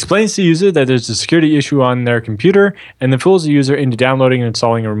 It explains to the user that there's a security issue on their computer and then fools the user into downloading and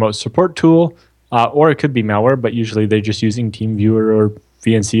installing a remote support tool, or it could be malware, but usually they're just using TeamViewer or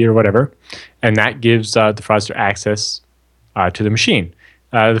VNC or whatever. And that gives the fraudster access to the machine.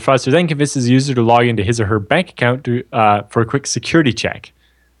 The fraudster then convinces the user to log into his or her bank account for a quick security check.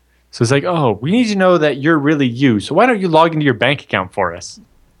 So it's like, oh, we need to know that you're really you. So why don't you log into your bank account for us?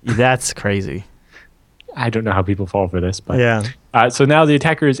 That's crazy. I don't know how people fall for this, but yeah. So now the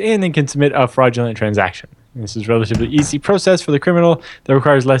attacker is in and can submit a fraudulent transaction. This is a relatively easy process for the criminal that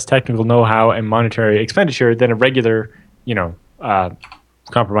requires less technical know-how and monetary expenditure than a regular,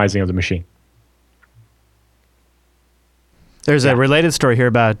 compromising of the machine. There's a related story here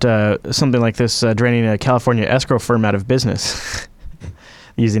about something like this draining a California escrow firm out of business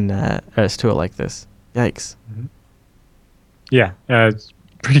using a tool like this. Yikes. Mm-hmm. Yeah, it's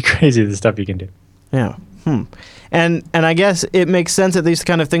pretty crazy the stuff you can do. Yeah. And I guess it makes sense that these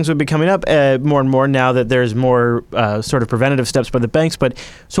kind of things would be coming up more and more now that there's more sort of preventative steps by the banks. But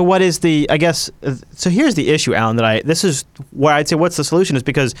so what is so here's the issue, Alan, this is where I'd say what's the solution is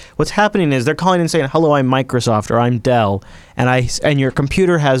because what's happening is they're calling and saying, hello, I'm Microsoft or I'm Dell, and your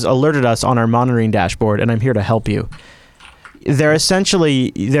computer has alerted us on our monitoring dashboard and I'm here to help you. They're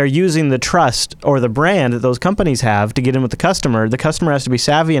using the trust or the brand that those companies have to get in with the customer. The customer has to be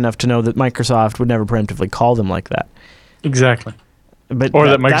savvy enough to know that Microsoft would never preemptively call them like that. Exactly. But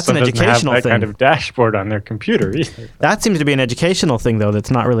that Microsoft that's an educational doesn't have that thing. kind of dashboard on their computer either. That seems to be an educational thing, though. That's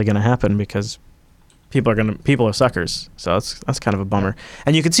not really going to happen because people are suckers. So that's kind of a bummer.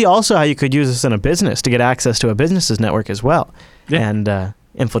 And you could see also how you could use this in a business to get access to a business's network as well, and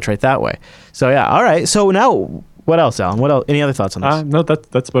infiltrate that way. So yeah, all right. So now. What else, Alan? What else? Any other thoughts on this? No,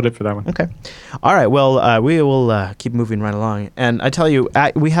 that's about it for that one. Okay. All right. Well, we will keep moving right along. And I tell you,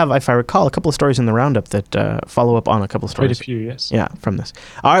 we have, if I recall, a couple of stories in the roundup that follow up on a couple of stories. Quite a few, yes. Yeah, from this.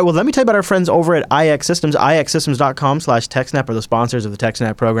 All right. Well, let me tell you about our friends over at IX Systems. IXsystems.com/TechSNAP are the sponsors of the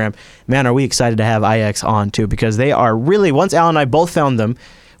TechSNAP program. Man, are we excited to have IX on, too, because they are really, once Alan and I both found them,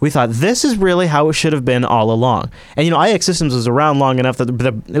 we thought this is really how it should have been all along. And, IX Systems was around long enough that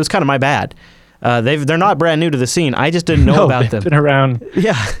it was kind of my bad. They're not brand new to the scene. I just didn't know about them. They've been around.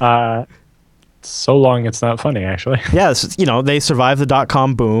 Yeah. So long it's not funny, actually. Yes, they survived the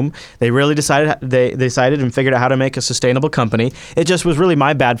dot-com boom. They really decided and figured out how to make a sustainable company. It just was really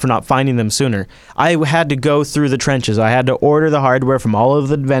my bad for not finding them sooner. I had to go through the trenches. I had to order the hardware from all of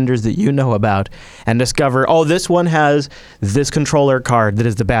the vendors that you know about and discover, this one has this controller card that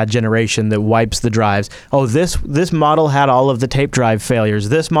is the bad generation that wipes the drives. This model had all of the tape drive failures.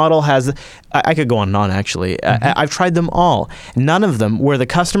 This model has... I could go on and on, actually. Mm-hmm. I've tried them all. None of them were the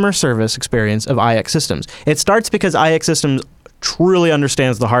customer service experience of IX Systems. It starts because IX Systems truly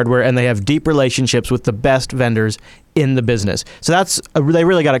understands the hardware and they have deep relationships with the best vendors in the business. So they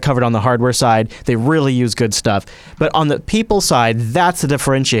really got it covered on the hardware side. They really use good stuff. But on the people side, that's the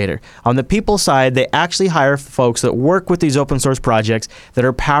differentiator. On the people side, they actually hire folks that work with these open source projects that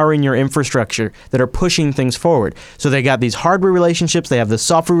are powering your infrastructure, that are pushing things forward. So they got these hardware relationships, they have the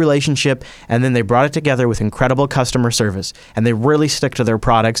software relationship, and then they brought it together with incredible customer service. And they really stick to their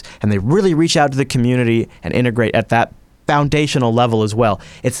products, and they really reach out to the community and integrate at that foundational level as well.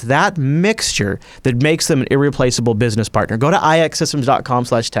 It's that mixture that makes them an irreplaceable business partner. Go to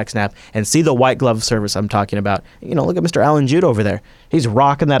ixsystems.com/TechSNAP and see the white glove service I'm talking about. Look at Mr. Alan Jude over there. He's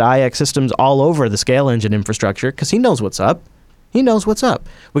rocking that IX Systems all over the Scale Engine infrastructure because he knows what's up. He knows what's up.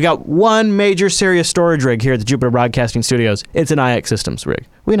 We got one major serious storage rig here at the Jupiter Broadcasting Studios. It's an IX Systems rig.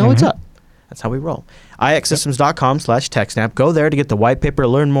 We know what's up. That's how we roll. ixsystems.com/TechSNAP. Go there to get the white paper,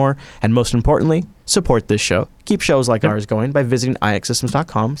 learn more, and most importantly, support this show. Keep shows like ours going by visiting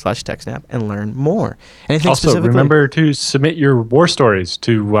ixsystems.com/TechSNAP and learn more. Anything also, specifically? remember to submit your war stories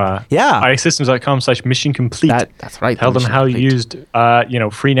to ixsystems.com/mission complete. That's right. Tell them how you used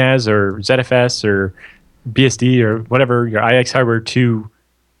FreeNAS or ZFS or BSD or whatever, your IX hardware to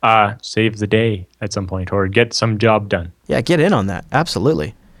save the day at some point or get some job done. Yeah, get in on that.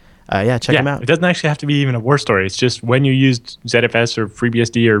 Absolutely. Check them out. It doesn't actually have to be even a war story. It's just when you used ZFS or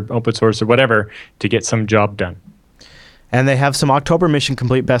FreeBSD or open source or whatever to get some job done. And they have some October Mission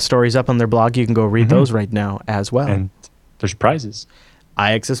Complete best stories up on their blog. You can go read those right now as well. And there's prizes.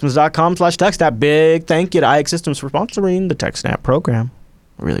 ixsystems.com/TechSNAP. Big thank you to IX Systems for sponsoring the TechSNAP program.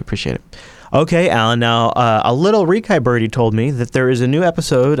 I really appreciate it. Okay, Alan, now a little Rekai birdie told me that there is a new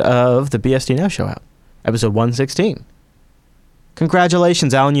episode of the BSD Now show out. Episode 116.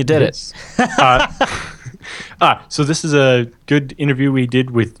 Congratulations, Alan, you did it. So this is a good interview we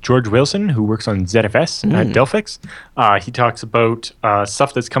did with George Wilson, who works on ZFS at Delphix. He talks about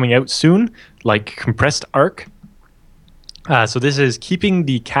stuff that's coming out soon, like compressed ARC. So this is keeping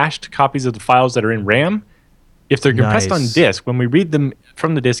the cached copies of the files that are in RAM. If they're compressed on disk, when we read them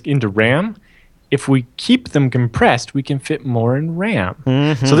from the disk into RAM, if we keep them compressed, we can fit more in RAM.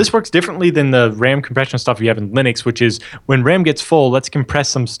 So this works differently than the RAM compression stuff you have in Linux, which is when RAM gets full, let's compress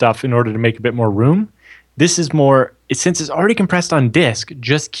some stuff in order to make a bit more room. This is more, since it's already compressed on disk,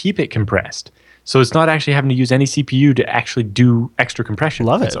 just keep it compressed. So it's not actually having to use any CPU to actually do extra compression.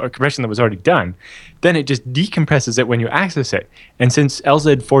 Love it. It's a compression that was already done. Then it just decompresses it when you access it. And since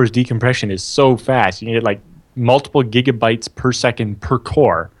LZ4's decompression is so fast, you can get like multiple gigabytes per second per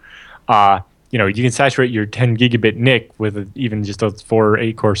core. You can saturate your 10 gigabit NIC with even just a 4 or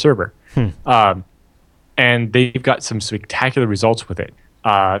 8 core server. And they've got some spectacular results with it.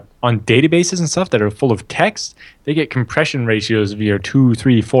 On databases and stuff that are full of text, they get compression ratios via 2,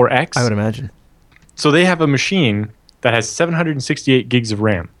 3, 4x. I would imagine. So they have a machine that has 768 gigs of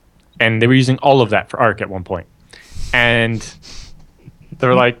RAM. And they were using all of that for ARC at one point. And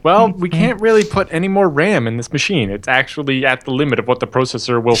they're like, well, we can't really put any more RAM in this machine. It's actually at the limit of what the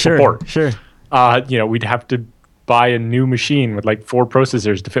processor will support. Sure. We'd have to buy a new machine with like 4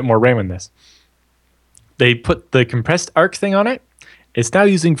 processors to fit more RAM in this. They put the compressed ARC thing on it. It's now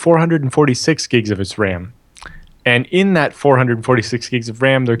using 446 gigs of its RAM. And in that 446 gigs of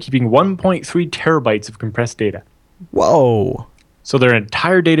RAM, they're keeping 1.3 terabytes of compressed data. Whoa. So their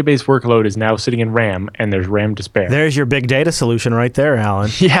entire database workload is now sitting in RAM, and there's RAM to spare. There's your big data solution right there, Alan.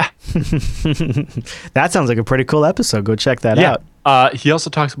 Yeah. That sounds like a pretty cool episode. Go check that out. He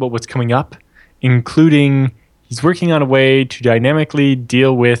also talks about what's coming up, including he's working on a way to dynamically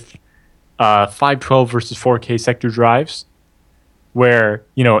deal with 512 versus 4K sector drives, where,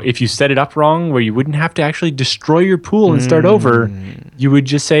 if you set it up wrong, where you wouldn't have to actually destroy your pool and start over, you would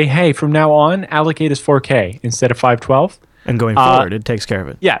just say, hey, from now on, allocate as 4K instead of 512. And going forward, it takes care of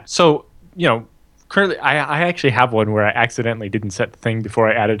it. Yeah. So, currently, I actually have one where I accidentally didn't set the thing before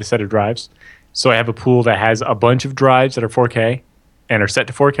I added a set of drives. So I have a pool that has a bunch of drives that are 4K and are set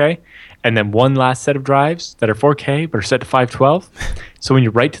to 4K, and then one last set of drives that are 4K but are set to 512. So when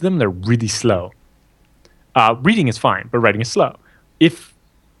you write to them, they're really slow. Reading is fine, but writing is slow. If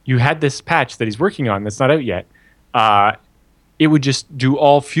you had this patch that he's working on that's not out yet, it would just do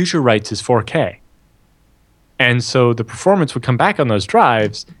all future writes as 4K. And so the performance would come back on those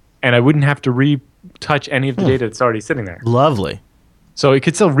drives, and I wouldn't have to retouch any of the data that's already sitting there. Lovely. So it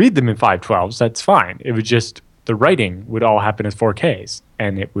could still read them in 512s. That's fine. It would just, the writing would all happen as 4Ks,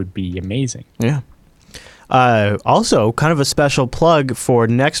 and it would be amazing. Yeah. Also, kind of a special plug for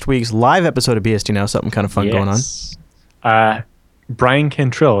next week's live episode of BSD Now, something kind of fun going on. Brian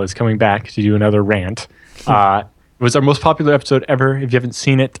Cantrill is coming back to do another rant. It was our most popular episode ever. If you haven't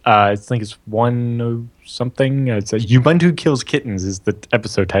seen it, I think it's 1-something. It's Ubuntu Kills Kittens is the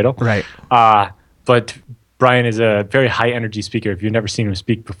episode title. Right. But Brian is a very high-energy speaker. If you've never seen him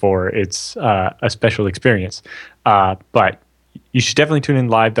speak before, it's a special experience. But you should definitely tune in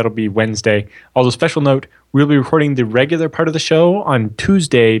live. That'll be Wednesday. Although, special note, we'll be recording the regular part of the show on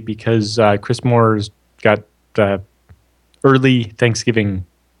Tuesday because Chris Moore's got early Thanksgiving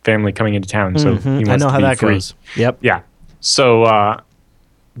family coming into town, so he wants I know to how be that free. goes. Yep. Yeah. So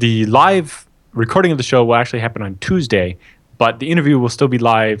the live recording of the show will actually happen on Tuesday, but the interview will still be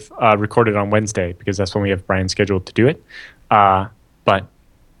live recorded on Wednesday because that's when we have Brian scheduled to do it.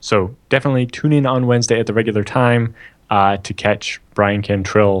 So definitely tune in on Wednesday at the regular time to catch Brian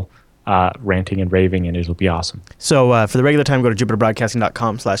Cantrill ranting and raving, and it'll be awesome. So for the regular time, go to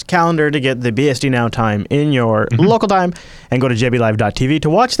jupiterbroadcasting.com/calendar to get the BSD Now time in your local time, and go to jblive.tv to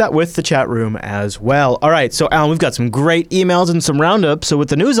watch that with the chat room as well. All right, so Alan, we've got some great emails and some roundups. So with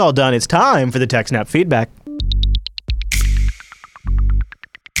the news all done, it's time for the TechSNAP feedback.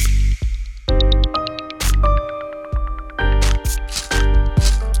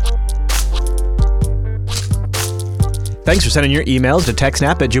 Thanks for sending your emails to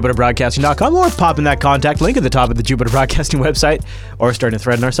TechSNAP at jupiterbroadcasting.com, or popping that contact link at the top of the Jupiter Broadcasting website, or starting a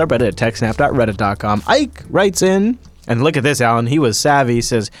thread in our subreddit at techsnap.reddit.com. Ike writes in, and look at this, Alan. He was savvy. He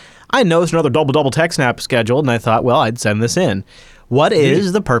says, I noticed another double TechSNAP scheduled, and I thought, well, I'd send this in. What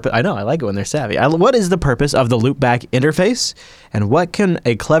is the purpose? I know, I like it when they're savvy. What is the purpose of the loopback interface, and what can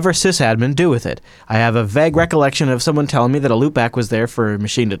a clever sysadmin do with it? I have a vague recollection of someone telling me that a loopback was there for a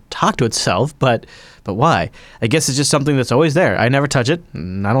machine to talk to itself, but why? I guess it's just something that's always there. I never touch it,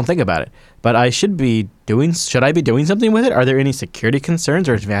 and I don't think about it. But should I be doing something with it? Are there any security concerns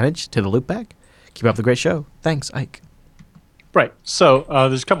or advantage to the loopback? Keep up the great show. Thanks, Ike. Right. So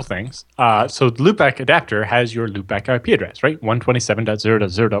there's a couple things. So the loopback adapter has your loopback IP address, right?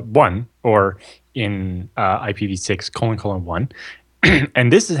 127.0.0.1, or in IPv6::1.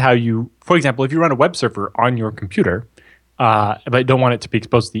 And this is how you, for example, if you run a web server on your computer, but don't want it to be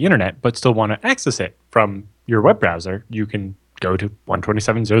exposed to the internet, but still want to access it from your web browser, you can go to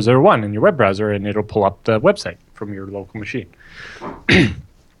 127.0.0.1 in your web browser, and it'll pull up the website from your local machine.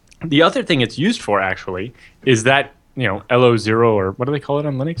 The other thing it's used for, actually, is that LO0, or what do they call it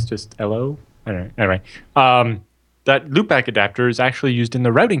on Linux? Just LO? I don't know. Anyway, that loopback adapter is actually used in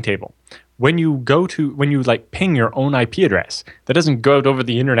the routing table. When you ping your own IP address, that doesn't go out over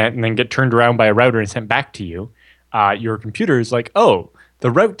the internet and then get turned around by a router and sent back to you. Your computer is like, oh,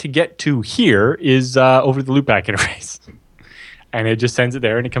 the route to get to here is over the loopback interface. And it just sends it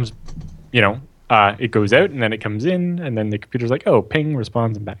there, and it comes, it goes out, and then it comes in, and then the computer's like, oh, ping,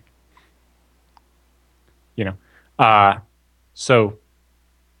 responds, and back. So,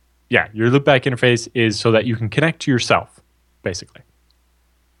 yeah, your loopback interface is so that you can connect to yourself, basically.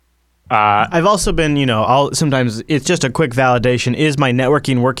 I've also been, sometimes it's just a quick validation. Is my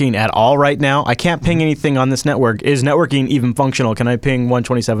networking working at all right now? I can't ping anything on this network. Is networking even functional? Can I ping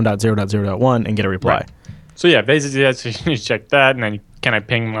 127.0.0.1 and get a reply? Right. So yeah, basically you check that, and then can I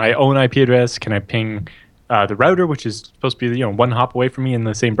ping my own IP address? Can I ping the router, which is supposed to be one hop away from me in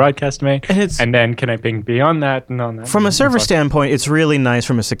the same broadcast domain? And then can I ping beyond that and on that? From a server standpoint, it's really nice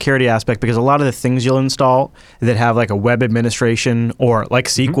from a security aspect because a lot of the things you'll install that have like a web administration or like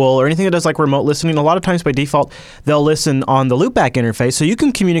SQL or anything that does like remote listening, a lot of times by default they'll listen on the loopback interface, so you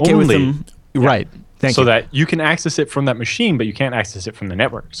can communicate with them. Yeah. Right. So that you can access it from that machine, but you can't access it from the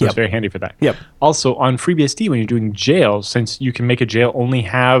network. So it's very handy for that. Yep. Also, on FreeBSD, when you're doing jail, since you can make a jail only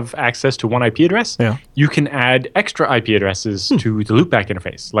have access to one IP address, you can add extra IP addresses to the loopback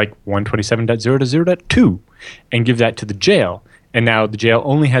interface, like 127.0.0.2, and give that to the jail. And now the jail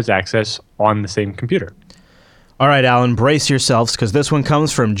only has access on the same computer. All right, Alan, brace yourselves because this one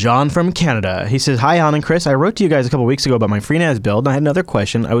comes from John from Canada. He says, "Hi, Alan and Chris. I wrote to you guys a couple weeks ago about my FreeNAS build, and I had another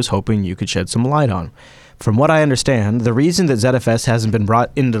question I was hoping you could shed some light on. From what I understand, the reason that ZFS hasn't been brought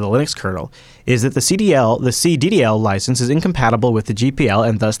into the Linux kernel is that the CDDL license is incompatible with the GPL,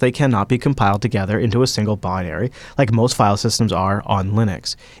 and thus they cannot be compiled together into a single binary like most file systems are on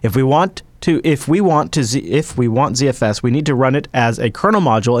Linux. If we want ZFS, we need to run it as a kernel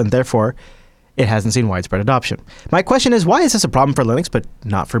module, and therefore it hasn't seen widespread adoption. My question is, why is this a problem for Linux but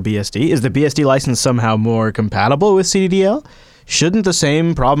not for BSD? Is the BSD license somehow more compatible with CDDL? Shouldn't the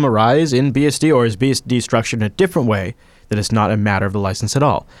same problem arise in BSD, or is BSD structured in a different way that it's not a matter of the license at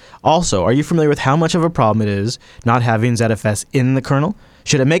all? Also, are you familiar with how much of a problem it is not having ZFS in the kernel?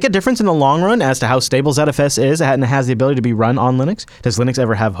 Should it make a difference in the long run as to how stable ZFS is and has the ability to be run on Linux? Does Linux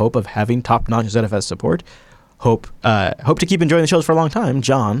ever have hope of having top-notch ZFS support? Hope to keep enjoying the shows for a long time.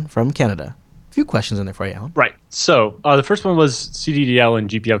 John from Canada." A few questions in there for you, Alan. Right. So the first one was CDDL and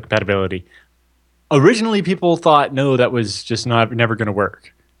GPL compatibility. Originally, people thought, no, that was just never going to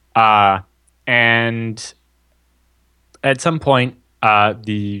work. And at some point,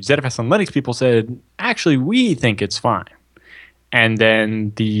 the ZFS on Linux people said, actually, we think it's fine. And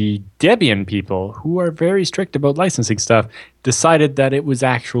then the Debian people, who are very strict about licensing stuff, decided that it was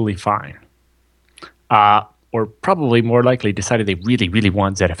actually fine. Or probably more likely decided they really, really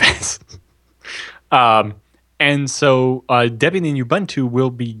want ZFS. And so Debian and Ubuntu will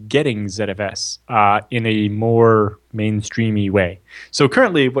be getting ZFS in a more mainstreamy way. So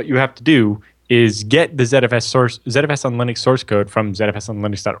currently what you have to do is get the ZFS on Linux source code from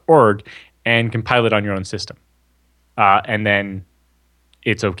zfsonlinux.org and compile it on your own system. And then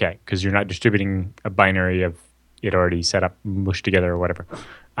it's okay because you're not distributing a binary of it already set up, mushed together or whatever.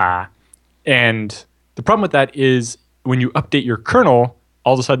 And the problem with that is when you update your kernel,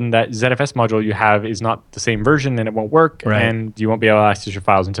 all of a sudden that ZFS module you have is not the same version and it won't work, and you won't be able to access your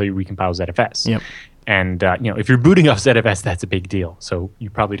files until you recompile ZFS. Yep. And if you're booting off ZFS, that's a big deal. So you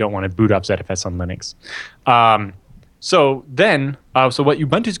probably don't want to boot up ZFS on Linux. So what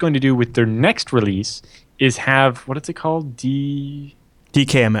Ubuntu is going to do with their next release is have, what is it called?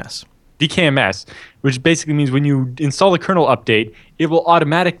 DKMS. DKMS, which basically means when you install the kernel update, it will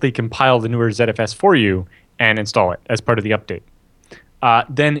automatically compile the newer ZFS for you and install it as part of the update.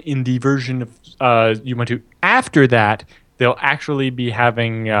 Then in the version of Ubuntu after that, they'll actually be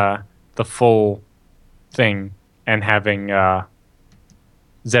having the full thing and having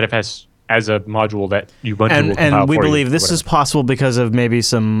ZFS as a module that Ubuntu will compile and we for believe you, this is possible because of maybe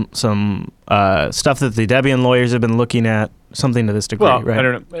some stuff that the Debian lawyers have been looking at, something to this degree, right? I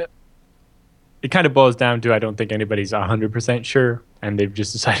don't know. It kind of boils down to I don't think anybody's 100% sure, and they've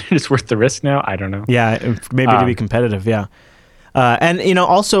just decided it's worth the risk now. I don't know. Yeah, maybe to be competitive, yeah. And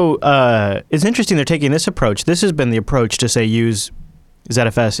also, it's interesting they're taking this approach. This has been the approach to, say, use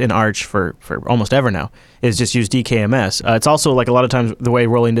ZFS in Arch for almost ever now, is just use DKMS. It's also, like, a lot of times the way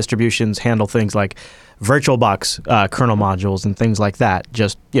rolling distributions handle things like VirtualBox kernel modules and things like that.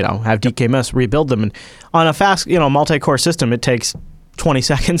 Just, have DKMS rebuild them. And on a fast, multi-core system, it takes 20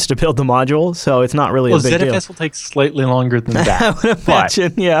 seconds to build the module, so it's not really a big deal. ZFS will take slightly longer than that. I would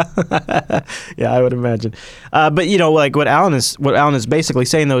imagine, yeah. Yeah, I would imagine. But like what Alan is basically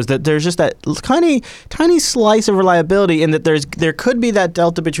saying though is that there's just that tiny slice of reliability in that there could be that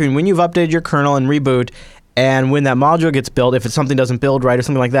delta between when you've updated your kernel and reboot and when that module gets built, if something doesn't build right or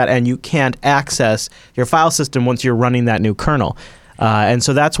something like that, and you can't access your file system once you're running that new kernel. And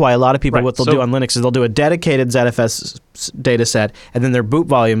so that's why a lot of people, what they'll do on Linux is they'll do a dedicated ZFS data set, and then their boot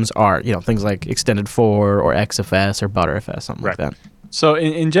volumes are, things like extended 4 or XFS or Btrfs, something like that. So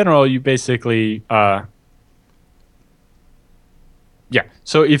in general, you basically Yeah.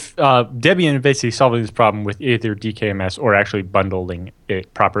 So if Debian is basically solving this problem with either DKMS or actually bundling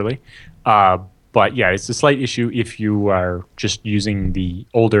it properly. But yeah, it's a slight issue if you are just using the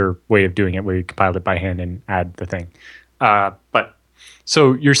older way of doing it, where you compile it by hand and add the thing. But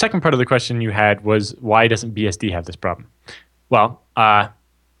so your second part of the question you had was, why doesn't BSD have this problem? Well, I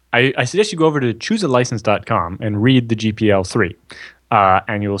suggest you go over to choosealicense.com and read the GPL3,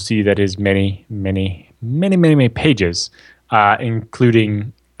 and you will see that is many pages,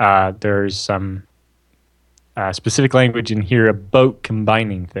 including there's some specific language in here about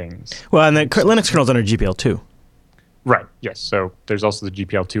combining things. Well, and the Linux kernel's under GPL2. Right, yes. So there's also the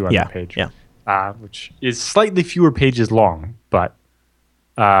GPL2 on the page, which is slightly fewer pages long, but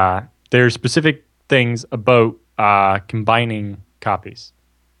there's specific things about combining copies.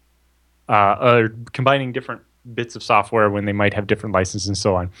 Or combining different bits of software when they might have different licenses and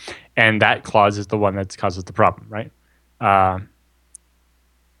so on. And that clause is the one that causes the problem, right?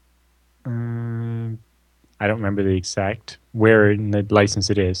 I don't remember the exact where in the license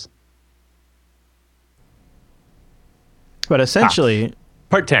it is. But essentially...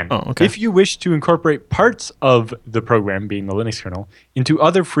 Part 10. Oh, okay. If you wish to incorporate parts of the program, being the Linux kernel, into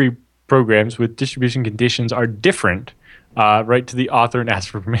other free programs with distribution conditions are different, write to the author and ask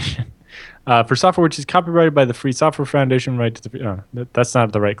for permission. For software which is copyrighted by the Free Software Foundation, right to the... that's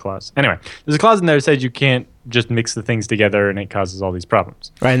not the right clause. Anyway, there's a clause in there that says you can't just mix the things together and it causes all these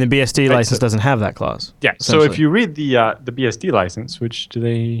problems. Right, and the BSD license doesn't have that clause. Yeah, so if you read the BSD license, which do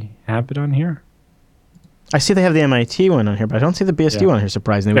they have it on here? I see they have the MIT one on here, but I don't see the BSD one on here,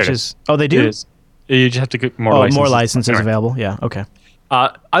 surprisingly, which is... Oh, they do? It is. You just have to get more licenses. More licenses anyway. available, yeah, okay.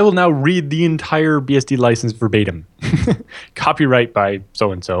 I will now read the entire BSD license verbatim. Copyright by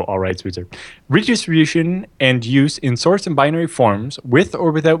so-and-so, all rights reserved. Redistribution and use in source and binary forms, with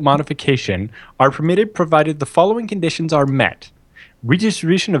or without modification, are permitted provided the following conditions are met.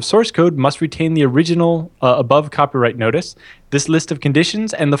 Redistribution of source code must retain the original above copyright notice, this list of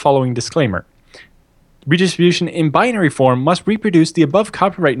conditions, and the following disclaimer. Redistribution in binary form must reproduce the above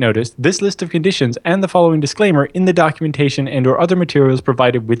copyright notice, this list of conditions, and the following disclaimer in the documentation and or other materials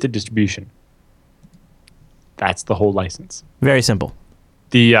provided with the distribution. That's the whole license. Very simple.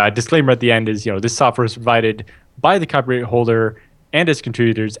 The disclaimer at the end is, this software is provided by the copyright holder and its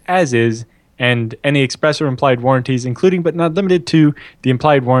contributors as is, and any express or implied warranties, including but not limited to the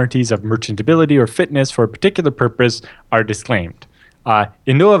implied warranties of merchantability or fitness for a particular purpose, are disclaimed.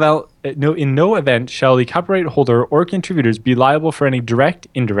 In no event shall the copyright holder or contributors be liable for any direct,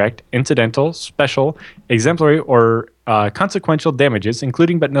 indirect, incidental, special, exemplary, or consequential damages,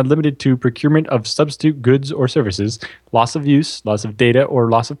 including but not limited to procurement of substitute goods or services, loss of use, loss of data,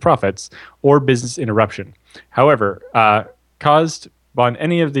 or loss of profits, or business interruption. However, caused on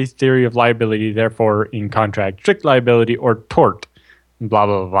any of the theory of liability, therefore in contract, strict liability, or tort, blah,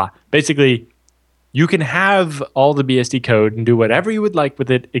 blah, blah, blah. Basically, you can have all the BSD code and do whatever you would like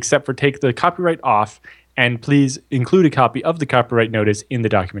with it, except for take the copyright off, and please include a copy of the copyright notice in the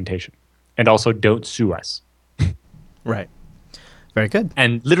documentation. And also, don't sue us. Right. Very good.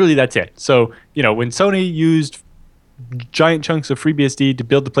 And literally, that's it. So, when Sony used giant chunks of FreeBSD to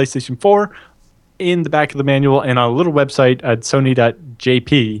build the PlayStation 4, in the back of the manual and on a little website at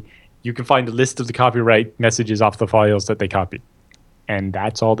sony.jp, you can find a list of the copyright messages off the files that they copied. And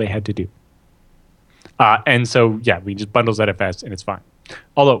that's all they had to do. And so, we just bundle ZFS and it's fine.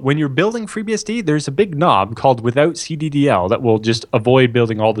 Although, when you're building FreeBSD, there's a big knob called without CDDL that will just avoid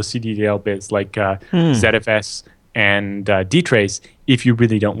building all the CDDL bits like ZFS and dtrace if you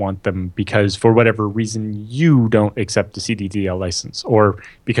really don't want them because for whatever reason you don't accept the CDDL license or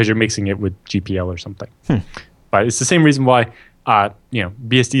because you're mixing it with GPL or something. But it's the same reason why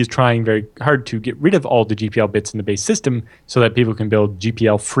BSD is trying very hard to get rid of all the GPL bits in the base system so that people can build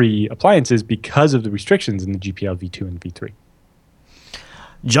GPL-free appliances because of the restrictions in the GPL v2 and v3.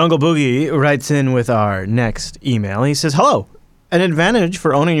 Jungle Boogie writes in with our next email. He says, hello. An advantage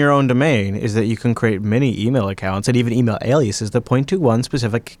for owning your own domain is that you can create many email accounts and even email aliases that point to one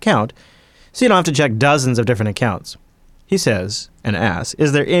specific account, so you don't have to check dozens of different accounts. He says, and asks,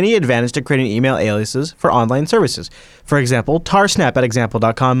 is there any advantage to creating email aliases for online services? For example, tarsnap at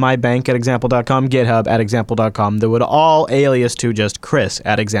example.com, mybank at example.com, github at example.com that would all alias to just Chris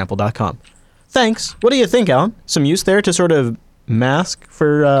at example.com. Thanks. What do you think, Alan? Some use there to sort of mask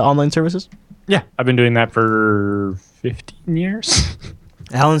for online services? Yeah, I've been doing that for 15 years.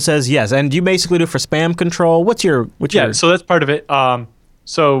 Alan says yes. And you basically do it for spam control. What's your... So that's part of it.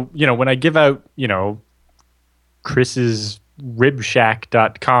 So, when I give out, Chris's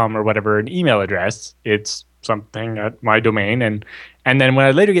ribshack.com or whatever, an email address, it's something at my domain. And then when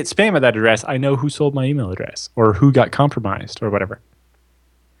I later get spam at that address, I know who sold my email address or who got compromised or whatever.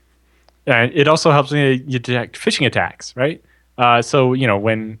 And it also helps you detect phishing attacks, right? So,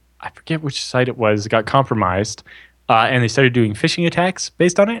 when I forget which site it was, got compromised, and they started doing phishing attacks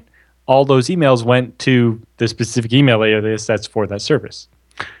based on it, all those emails went to the specific email alias that's for that service.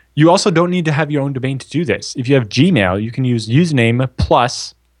 You also don't need to have your own domain to do this. If you have Gmail, you can use username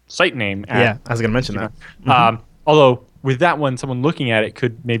plus site name. Yeah, I was going to mention that. Although with that one, someone looking at it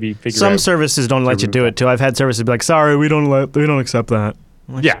could maybe figure out. Some services don't let you do it too. I've had services be like, "Sorry, we don't accept that."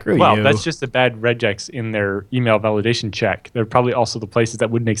 Like, yeah, well, you. that's just a bad regex in their email validation check. They're probably also the places that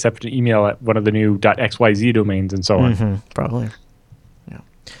wouldn't accept an email at one of the new .xyz domains and so on. Probably.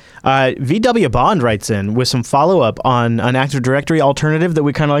 VW Bond writes in with some follow-up on an Active Directory alternative that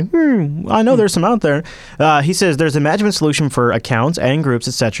we kind of like, I know there's some out there. He says there's a management solution for accounts and groups,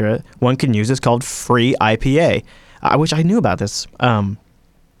 etc. one can use. It's called Free IPA. I wish I knew about this.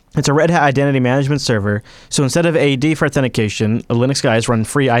 It's a Red Hat identity management server. So instead of AD for authentication, Linux guys run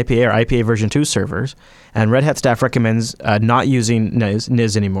Free IPA or IPA version 2 servers. And Red Hat staff recommends not using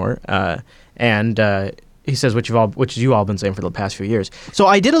NIS anymore. He says, which you all been saying for the past few years. So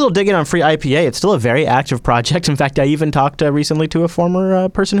I did a little digging on Free IPA. It's still a very active project. In fact, I even talked recently to a former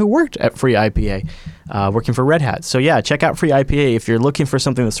person who worked at Free IPA, working for Red Hat. So yeah, check out Free IPA if you're looking for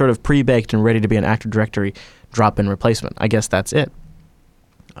something that's sort of pre-baked and ready to be an Active Directory drop-in replacement. I guess that's it.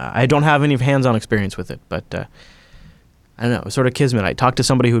 I don't have any hands-on experience with it, but I don't know, sort of kismet. I talked to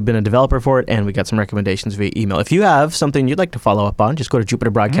somebody who'd been a developer for it, and we got some recommendations via email. If you have something you'd like to follow up on, just go to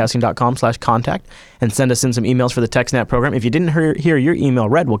jupiterbroadcasting.com/contact and send us in some emails for the TechSNAP program. If you didn't hear your email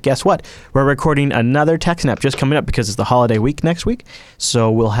read, well, guess what? We're recording another TechSNAP just coming up because it's the holiday week next week.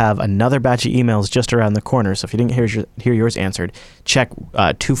 So we'll have another batch of emails just around the corner. So if you didn't hear yours answered, check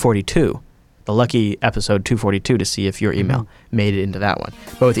 242. The lucky episode 242 to see if your email made it into that one.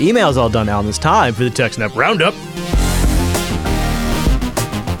 But with the emails all done, Alan, it's time for the TechSNAP Roundup.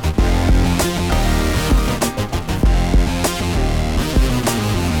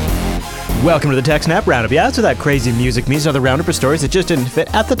 Welcome to the TechSNAP Roundup. Yeah, so that crazy music means another roundup of stories that just didn't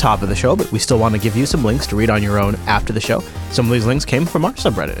fit at the top of the show, but we still want to give you some links to read on your own after the show. Some of these links came from our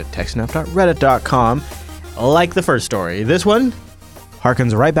subreddit at techsnap.reddit.com. Like the first story. This one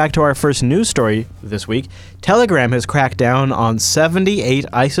harkens right back to our first news story this week. Telegram has cracked down on 78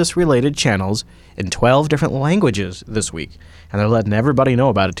 ISIS-related channels in 12 different languages this week. And they're letting everybody know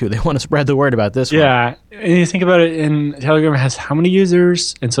about it, too. They want to spread the word about this one. Yeah, and you think about it, and Telegram has how many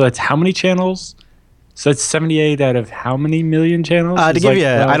users? And so that's how many channels? So that's 78 out of how many million channels? I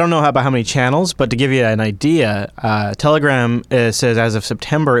don't know about how many channels, but to give you an idea, Telegram says as of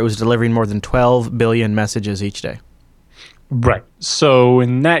September, it was delivering more than 12 billion messages each day. Right. So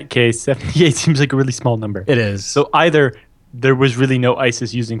in that case, 78 seems like a really small number. It is. So either there was really no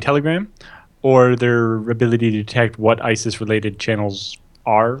ISIS using Telegram, or their ability to detect what ISIS-related channels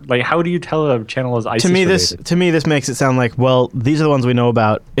are. Like, how do you tell a channel is ISIS-related? To me, this makes it sound like, well, these are the ones we know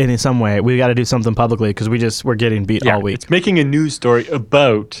about in some way. We got to do something publicly because we're getting beat all week. It's making a news story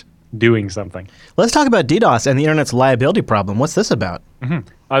about doing something. Let's talk about DDoS and the internet's liability problem. What's this about?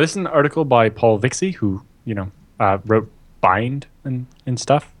 This is an article by Paul Vixie, who wrote Bind and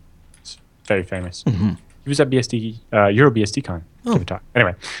stuff. It's very famous. He was at EuroBSDCon. Give a talk.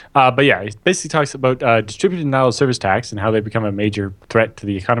 Anyway, but yeah, he basically talks about distributed denial of service attacks and how they become a major threat to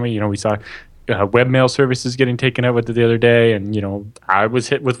the economy. We saw webmail services getting taken out with it the other day, and I was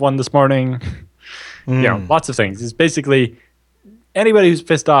hit with one this morning. Lots of things. It's basically anybody who's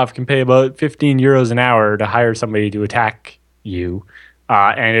pissed off can pay about 15 euros an hour to hire somebody to attack you,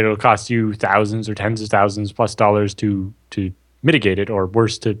 and it'll cost you thousands or tens of thousands plus dollars to mitigate it, or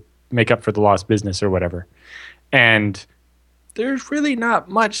worse, to make up for the lost business or whatever. And there's really not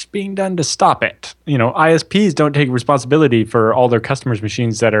much being done to stop it. ISPs don't take responsibility for all their customers'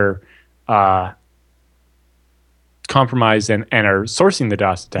 machines that are compromised and are sourcing the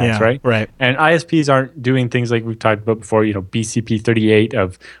DOS attacks, right? Right. And ISPs aren't doing things like we've talked about before, BCP 38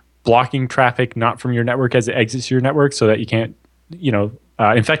 of blocking traffic not from your network as it exits your network so that you can't,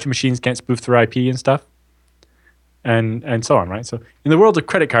 infected machines can't spoof through IP and stuff. And so on, right? So in the world of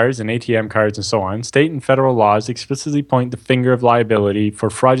credit cards and ATM cards and so on, state and federal laws explicitly point the finger of liability for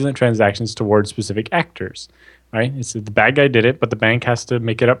fraudulent transactions towards specific actors, right? It's the bad guy did it, but the bank has to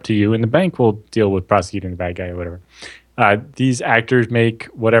make it up to you, and the bank will deal with prosecuting the bad guy or whatever. These actors make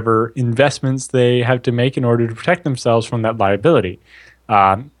whatever investments they have to make in order to protect themselves from that liability.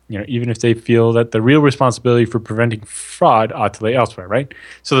 Even if they feel that the real responsibility for preventing fraud ought to lay elsewhere, right?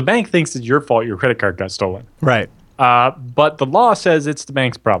 So the bank thinks it's your fault your credit card got stolen. Right. But the law says it's the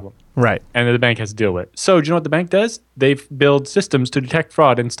bank's problem. Right. And that the bank has to deal with it. So do you know what the bank does? They build systems to detect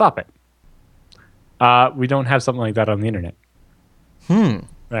fraud and stop it. We don't have something like that on the internet.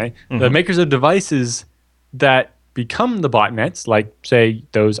 right? The makers of devices that become the botnets, like, say,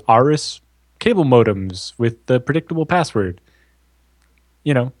 those ARIS cable modems with the predictable password.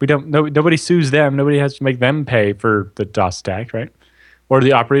 Nobody sues them. Nobody has to make them pay for the DOS attack, right? Or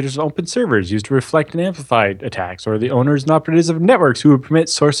the operators of open servers used to reflect and amplify attacks, or the owners and operators of networks who would permit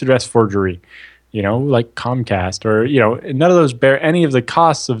source address forgery, like Comcast, or, none of those bear any of the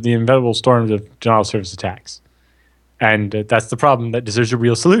costs of the inevitable storms of denial of service attacks. And that's the problem that deserves a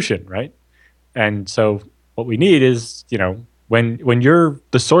real solution, right? And so what we need is, when you're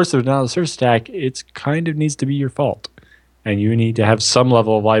the source of a denial of service attack, it kind of needs to be your fault. And you need to have some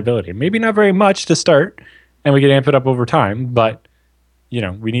level of liability. Maybe not very much to start, and we can amp it up over time, but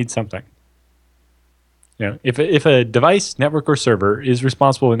we need something. If a device, network, or server is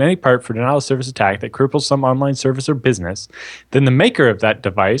responsible in any part for denial of service attack that cripples some online service or business, then the maker of that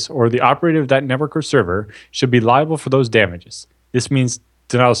device or the operator of that network or server should be liable for those damages. This means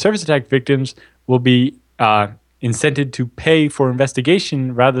denial of service attack victims will be incented to pay for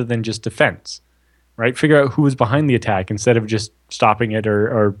investigation rather than just defense. Right? Figure out who was behind the attack instead of just stopping it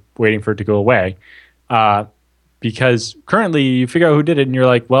or waiting for it to go away. Because currently you figure out who did it and you're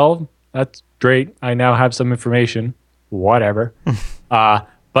like, well, that's great. I now have some information, whatever.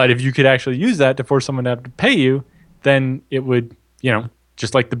 But if you could actually use that to force someone to have to pay you, then it would,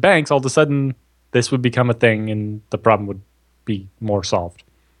 just like the banks, all of a sudden this would become a thing and the problem would be more solved.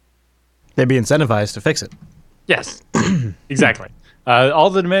 They'd be incentivized to fix it. Yes, exactly. All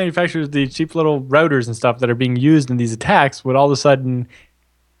the manufacturers, the cheap little routers and stuff that are being used in these attacks would all of a sudden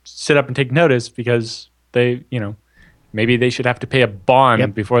sit up and take notice because they, maybe they should have to pay a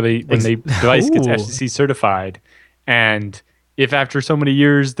bond before the device gets FCC certified. And if after so many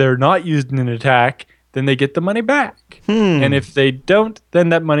years they're not used in an attack, then they get the money back. And if they don't, then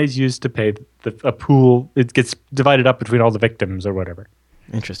that money is used to pay a pool. It gets divided up between all the victims or whatever.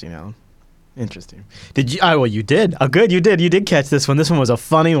 Interesting, Alan. Interesting. Did you? Well, you did. Oh, good. You did. You did catch this one. This one was a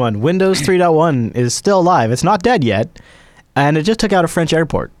funny one. Windows 3.1 is still live. It's not dead yet, and it just took out a French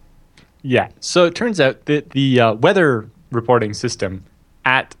airport. Yeah. So it turns out that the weather reporting system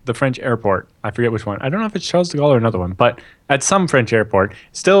at the French airport, I forget which one. I don't know if it's Charles de Gaulle or another one, but at some French airport,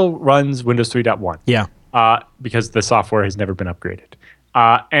 still runs Windows 3.1. Yeah. Because the software has never been upgraded.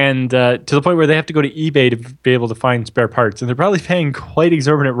 And to the point where they have to go to eBay to be able to find spare parts. And they're probably paying quite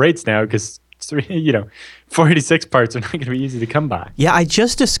exorbitant rates now because 486 parts are not going to be easy to come by. Yeah, I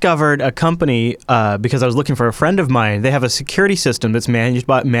just discovered a company because I was looking for a friend of mine. They have a security system that's managed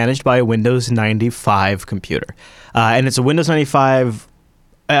by a Windows 95 computer. And it's a Windows 95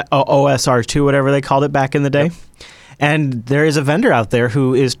 OSR2, whatever they called it back in the day. Yep. And there is a vendor out there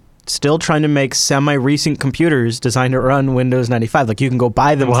who is still trying to make semi-recent computers designed to run Windows 95. Like, you can go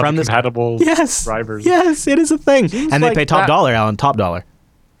buy them from this compatible drivers. Yes, it is a thing. Seems and they pay top dollar, Alan, top dollar.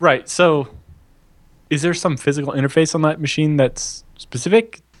 Right. So is there some physical interface on that machine that's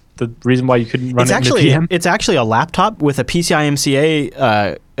specific? The reason why you couldn't run it in the PM? It's actually a laptop with a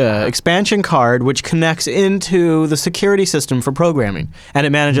PCI-MCA expansion card which connects into the security system for programming. And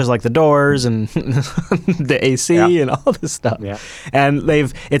it manages like the doors and the AC and all this stuff. Yeah. And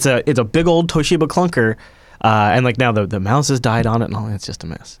it's a big old Toshiba clunker. And like now the mouse has died on it and all. It's just a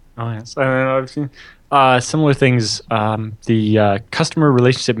mess. Oh, yes. I've seen similar things. The customer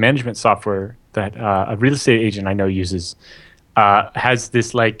relationship management software that a real estate agent I know uses has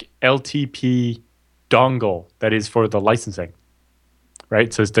this like LTP dongle that is for the licensing,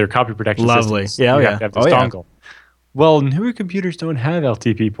 right? So it's their copy protection Lovely. Systems. Yeah, you have to have this dongle. Well, newer computers don't have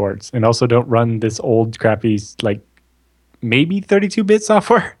LTP ports and also don't run this old crappy, like maybe 32-bit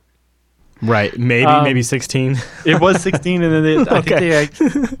software. Right, maybe 16. It was 16, and then I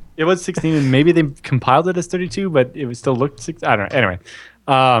think it was 16, and maybe they compiled it as 32, but it would still look 6. I don't know. Anyway,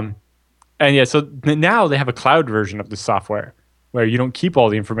 and yeah, so now they have a cloud version of the software where you don't keep all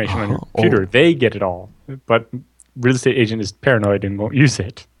the information on your computer; they get it all. But real estate agent is paranoid and won't use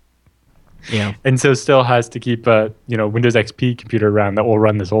it. Yeah, and so still has to keep a Windows XP computer around that will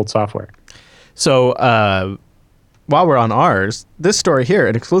run this old software. So. While we're on ours, this story here,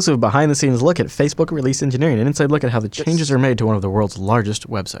 an exclusive behind-the-scenes look at Facebook release engineering, an inside look at how the changes are made to one of the world's largest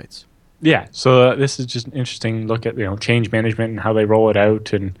websites. Yeah, so this is just an interesting look at change management and how they roll it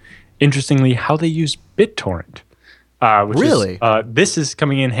out, and interestingly, how they use BitTorrent. Really? This is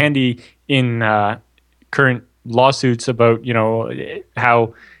coming in handy in current lawsuits about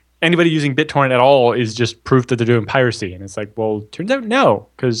how anybody using BitTorrent at all is just proof that they're doing piracy, and it's like, well, turns out no,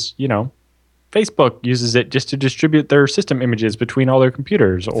 because Facebook uses it just to distribute their system images between all their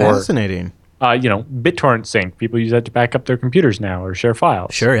computers.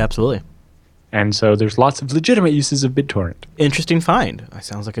 And so there's lots of legitimate uses of BitTorrent. Interesting find. That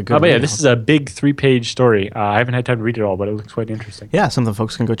sounds like a good But yeah, read. this is a big 3-page story. I haven't had time to read it all, but it looks quite interesting. Yeah, something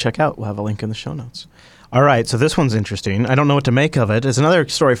folks can go check out. We'll have a link in the show notes. All right, so this one's interesting. I don't know what to make of it. It's another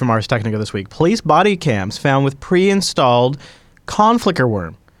story from Ars Technica this week. Police body cams found with pre-installed conflicker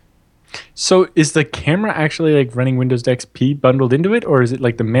worm. So is the camera actually like running Windows XP bundled into it, or is it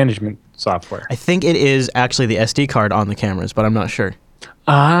like the management software? I think it is actually the SD card on the cameras, but I'm not sure.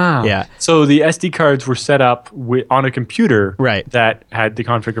 Ah. Yeah. So the SD cards were set up on a computer Right. that had the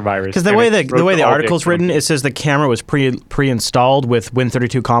conflicker virus. Because the way the article's written, it says the camera was pre-installed with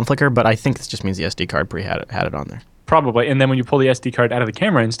Win32 conflicker, but I think this just means the SD card had it on there. Probably. And then when you pull the SD card out of the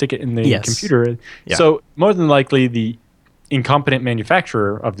camera and stick it in the Yes. computer. Yeah. So more than likely the incompetent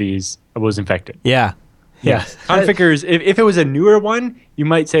manufacturer of these was infected. Yeah. Yeah. Configures, if it was a newer one, you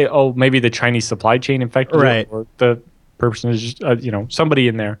might say, oh, maybe the Chinese supply chain infected Right. it, or the person is just, somebody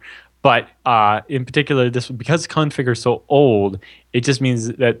in there. But in particular, because configure is so old, it just means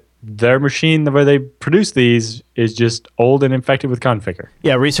that their machine, the way they produce these, is just old and infected with configure.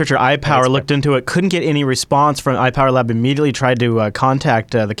 Yeah, researcher iPower looked into it, couldn't get any response from iPower Lab, immediately tried to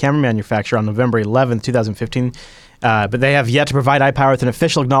contact the camera manufacturer on November 11th, 2015. But they have yet to provide iPower with an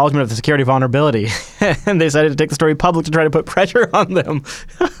official acknowledgement of the security vulnerability. And they decided to take the story public to try to put pressure on them.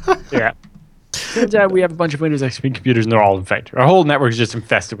 Yeah. Turns out we have a bunch of Windows XP computers and they're all infected. Our whole network is just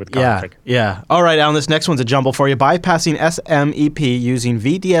infested with config. Yeah. All right, Alan, this next one's a jumble for you. Bypassing SMEP using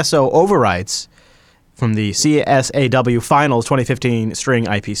VDSO overrides from the CSAW Finals 2015 String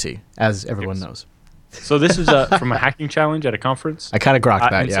IPC, as everyone knows. So this is from a hacking challenge at a conference. I kind of grokked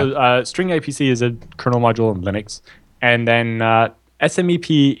that, yeah. So String IPC is a kernel module in Linux. And then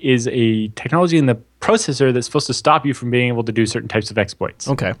SMEP is a technology in the processor that's supposed to stop you from being able to do certain types of exploits.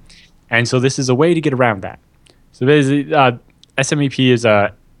 Okay. And so this is a way to get around that. So SMEP is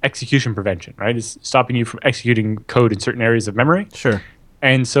execution prevention, right? It's stopping you from executing code in certain areas of memory. Sure.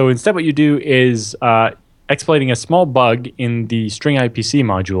 And so instead what you do is exploiting a small bug in the String IPC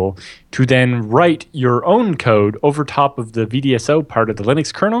module to then write your own code over top of the VDSO part of the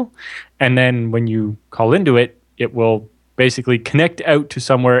Linux kernel. And then when you call into it, it will basically connect out to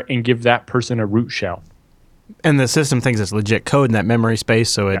somewhere and give that person a root shell. And the system thinks it's legit code in that memory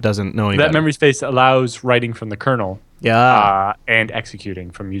space, so it doesn't know any better. That memory space allows writing from the kernel and executing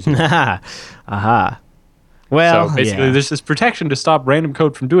from using it. Aha. Well, so basically there's this protection to stop random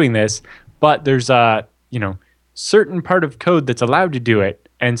code from doing this, but there's a certain part of code that's allowed to do it,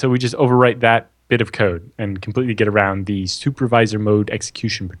 and so we just overwrite that bit of code and completely get around the supervisor mode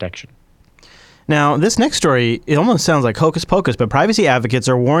execution protection. Now, this next story, it almost sounds like hocus pocus, but privacy advocates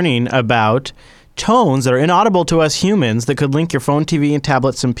are warning about tones that are inaudible to us humans that could link your phone, TV, and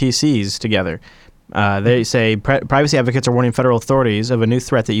tablets and PCs together. They say privacy advocates are warning federal authorities of a new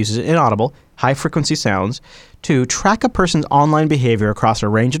threat that uses inaudible, high-frequency sounds to track a person's online behavior across a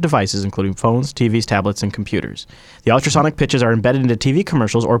range of devices, including phones, TVs, tablets, and computers. The ultrasonic pitches are embedded into TV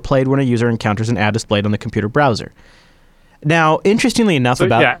commercials or played when a user encounters an ad displayed on the computer browser. Now, interestingly enough,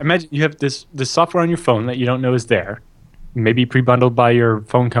 imagine you have this software on your phone that you don't know is there, maybe pre-bundled by your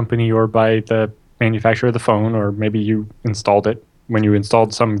phone company or by the manufacturer of the phone, or maybe you installed it when you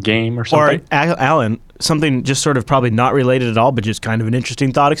installed some game or something. Or, Alan, something just sort of probably not related at all, but just kind of an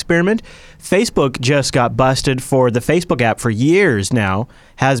interesting thought experiment. Facebook just got busted for the Facebook app for years now,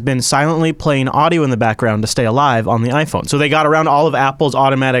 has been silently playing audio in the background to stay alive on the iPhone. So they got around all of Apple's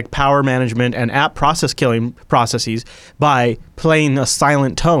automatic power management and app killing processes by playing a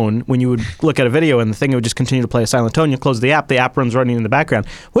silent tone when you would look at a video and the thing would just continue to play a silent tone. You close the app runs running in the background.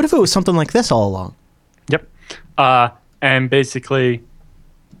 What if it was something like this all along? Yep. And basically,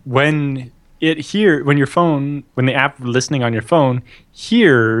 when the app listening on your phone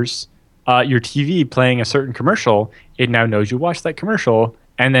hears your TV playing a certain commercial, it now knows you watched that commercial,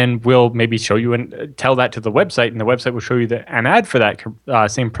 and then will maybe show you and tell that to the website, and the website will show you an ad for that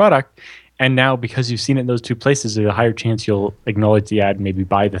same product. And now, because you've seen it in those two places, there's a higher chance you'll acknowledge the ad and maybe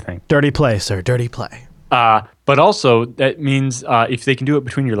buy the thing. Dirty play, sir. Dirty play. But also, that means if they can do it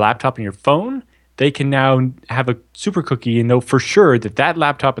between your laptop and your phone, they can now have a super cookie and know for sure that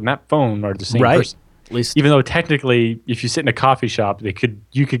laptop and that phone are the same person. At least, even though technically, if you sit in a coffee shop,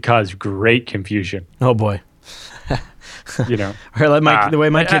 you could cause great confusion. Oh boy. Or the way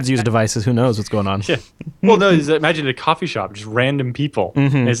my kids use devices, who knows what's going on? Yeah. Well, no, imagine a coffee shop, just random people.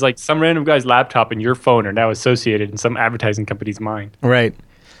 Mm-hmm. It's like some random guy's laptop and your phone are now associated in some advertising company's mind. Right.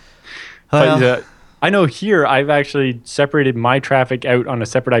 But I know here I've actually separated my traffic out on a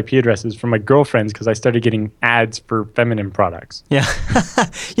separate IP addresses from my girlfriend's because I started getting ads for feminine products. Yeah.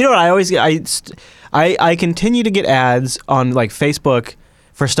 You know what I always get? I continue to get ads on like Facebook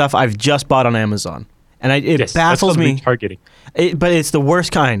for stuff I've just bought on Amazon. And it baffles me. Retargeting. But it's the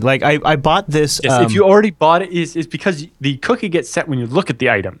worst kind. Like I bought this. Yes, if you already bought it, it's because the cookie gets set when you look at the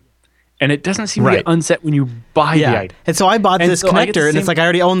item. And it doesn't seem to get unset when you buy the item. And so I bought this connector, and it's like I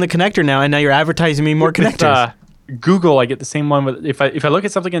already own the connector now, and now you're advertising me more connectors. Google, I get the same one. With, if I look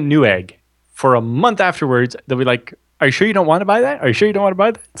at something in Newegg, for a month afterwards, they'll be like, "Are you sure you don't want to buy that? Are you sure you don't want to buy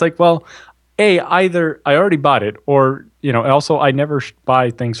that?" It's like, well, either I already bought it, or also I never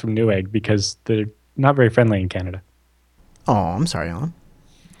buy things from Newegg because they're not very friendly in Canada. Oh, I'm sorry, Alan.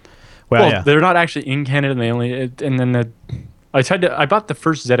 Well, they're not actually in Canada, I bought the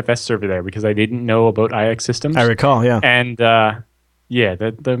first ZFS server there because I didn't know about IX systems. I recall, yeah. And the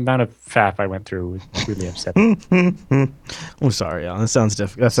amount of faff I went through was really upsetting. I'm sorry, Alan. That sounds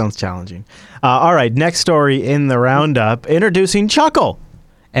difficult. That sounds challenging. All right, next story in the roundup: introducing Chuckle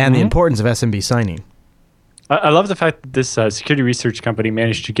and the importance of SMB signing. I love the fact that this security research company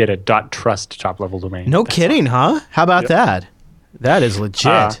managed to get a .trust top-level domain. No kidding, huh? How about that? That is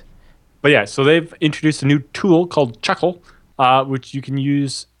legit. But yeah, so they've introduced a new tool called Chuckle, which you can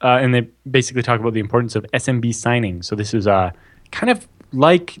use, and they basically talk about the importance of SMB signing. So this is kind of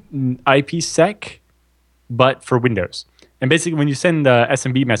like IPsec, but for Windows. And basically, when you send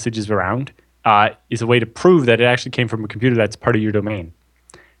SMB messages around, is a way to prove that it actually came from a computer that's part of your domain.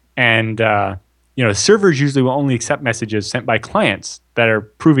 And servers usually will only accept messages sent by clients that are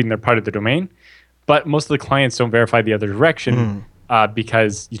proving they're part of the domain, but most of the clients don't verify the other direction.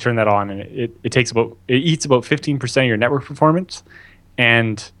 Because you turn that on and it eats about 15% of your network performance.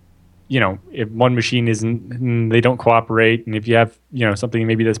 And, if one machine they don't cooperate, and if you have, something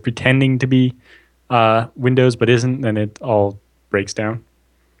maybe that's pretending to be Windows but isn't, then it all breaks down.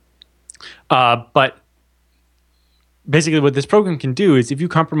 But basically what this program can do is if you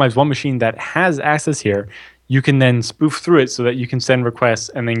compromise one machine that has access here, you can then spoof through it so that you can send requests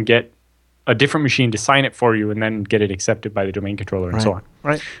and then get a different machine to sign it for you and then get it accepted by the domain controller and so on.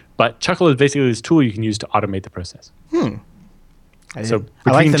 Right. But Chuckle is basically this tool you can use to automate the process. So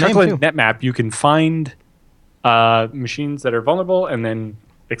I like between the Chuckle name and too. NetMap, you can find machines that are vulnerable and then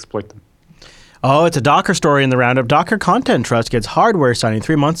exploit them. Oh, it's a Docker story in the roundup. Docker Content Trust gets hardware signing.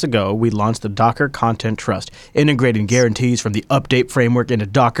 3 months ago, we launched the Docker Content Trust, integrating guarantees from the update framework into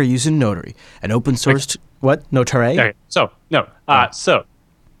Docker using Notary, an open source... What? Notary? Okay.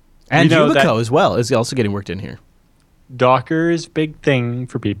 And Yubico as well is also getting worked in here. Docker is a big thing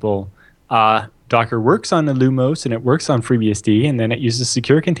for people. Docker works on Illumos and it works on FreeBSD, and then it uses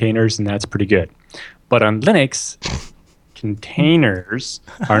secure containers, and that's pretty good. But on Linux, containers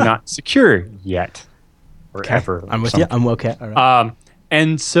are not secure yet or ever. I'm with you. I'm okay. All right.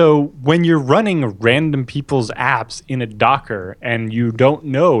 And so when you're running random people's apps in a Docker and you don't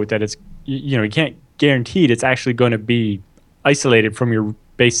know that it's, you can't guarantee it's actually going to be isolated from your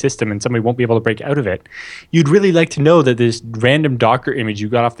base system and somebody won't be able to break out of it, you'd really like to know that this random Docker image you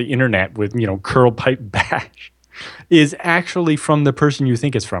got off the internet with, curl pipe bash is actually from the person you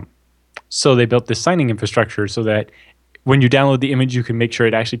think it's from. So they built this signing infrastructure so that when you download the image, you can make sure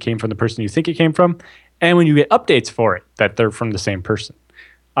it actually came from the person you think it came from. And when you get updates for it, that they're from the same person.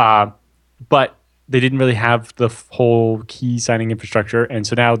 But they didn't really have the whole key signing infrastructure. And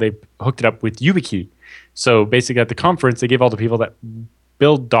so now they hooked it up with YubiKey. So basically at the conference, they gave all the people that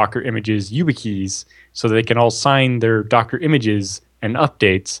build Docker images YubiKeys so that they can all sign their Docker images and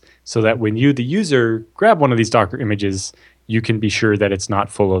updates so that when you, the user, grab one of these Docker images, you can be sure that it's not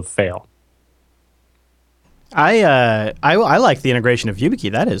full of fail. I like the integration of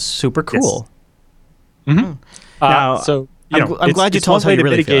YubiKey. That is super cool. Yes. Mm-hmm. Now, I'm glad you told us how you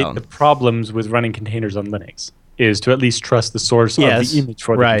really feel. The problems with running containers on Linux is to at least trust the source of the image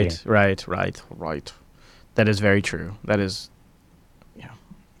for the container. Right. That is very true. That is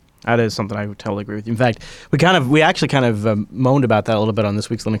something I would totally agree with you. In fact, we actually kind of moaned about that a little bit on this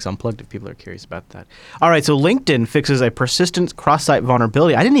week's Linux Unplugged if people are curious about that. All right, so LinkedIn fixes a persistent cross-site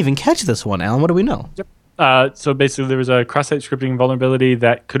vulnerability. I didn't even catch this one, Alan. What do we know? Yep. So basically, there was a cross-site scripting vulnerability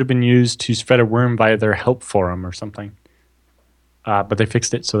that could have been used to spread a worm via their help forum or something. But they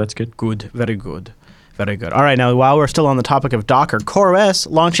fixed it, so that's good. Good. Very good. Very good. All right, now, while we're still on the topic of Docker, CoreOS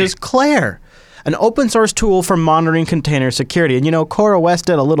launches Claire, an open source tool for monitoring container security. And CoreOS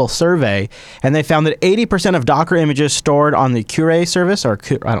did a little survey, and they found that 80% of Docker images stored on the Query service,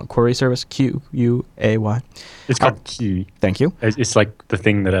 Query service, Q-U-A-Y. It's called Q. Thank you. It's like the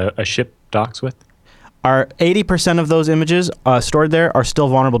thing that a ship docks with. Are 80% of those images stored there are still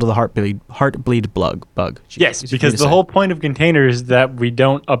vulnerable to the Heartbleed bug. Yes, because the whole point of containers is that we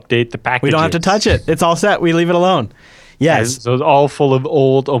don't update the package. We don't have to touch it. It's all set. We leave it alone. Yes. And so it's all full of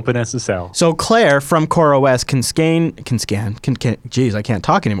old OpenSSL. So Claire from CoreOS geez, I can't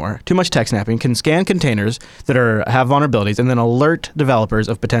talk anymore. Too much tech snapping. Can scan containers that have vulnerabilities and then alert developers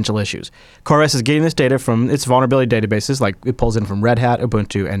of potential issues. CoreOS is getting this data from its vulnerability databases, like it pulls in from Red Hat,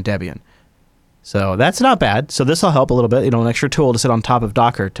 Ubuntu, and Debian. So that's not bad. So this will help a little bit. An extra tool to sit on top of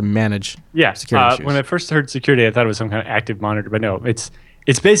Docker to manage security issues. When I first heard security, I thought it was some kind of active monitor, but no, it's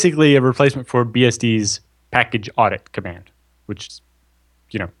basically a replacement for BSD's package audit command, which is,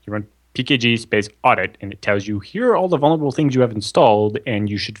 you run pkg space audit, and it tells you, here are all the vulnerable things you have installed, and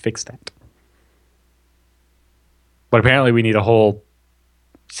you should fix that. But apparently we need a whole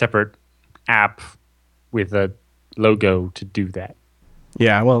separate app with a logo to do that.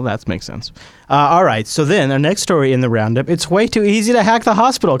 Yeah, well, that makes sense. All right, so then our next story in the roundup, it's way too easy to hack the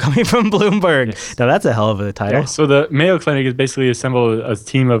hospital, coming from Bloomberg. Yes. Now, that's a hell of a title. Yeah, so the Mayo Clinic has basically assembled a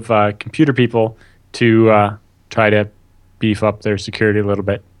team of computer people to try to beef up their security a little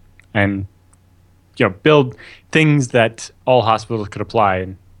bit and build things that all hospitals could apply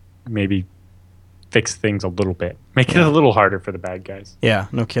and maybe fix things a little bit. Make it a little harder for the bad guys. Yeah,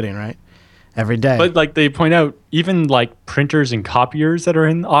 no kidding, right? Every day. But like they point out, even like printers and copiers that are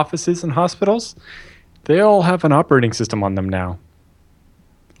in offices and hospitals, they all have an operating system on them now.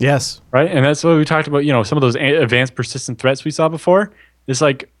 Yes. Right? And that's what we talked about, some of those advanced persistent threats we saw before. It's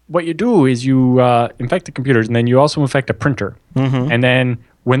like what you do is you infect the computers, and then you also infect a printer. Mm-hmm. And then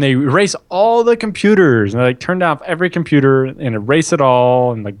when they erase all the computers and they turn off every computer and erase it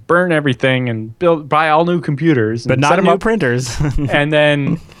all and burn everything and buy all new computers, but not new printers, and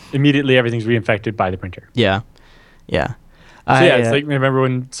then immediately everything's reinfected by the printer. Yeah. So it's remember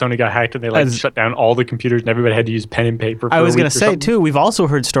when Sony got hacked and they shut down all the computers and everybody had to use pen and paper for I was going to say too, we've also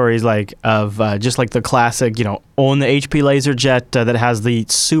heard stories of just like the classic, own the HP LaserJet that has the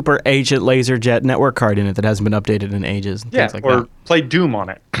super agent LaserJet network card in it that hasn't been updated in ages and things like or that. Play Doom on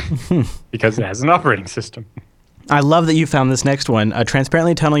it because it has an operating system. I love that you found this next one.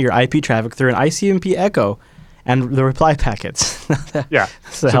 Transparently tunnel your IP traffic through an ICMP echo and the reply packets. Yeah.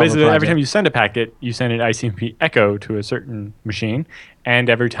 So basically, every time you send a packet, you send an ICMP echo to a certain machine, and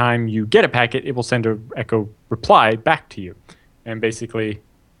every time you get a packet, it will send an echo reply back to you. And basically,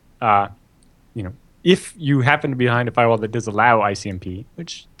 if you happen to be behind a firewall that does allow ICMP,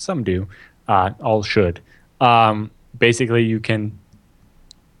 which some do, all should, basically you can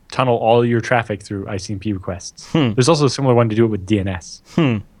tunnel all your traffic through ICMP requests. There's also a similar one to do it with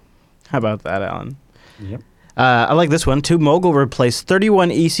DNS. How about that, Alan? Yep. I like this one. TubeMogul replaced 31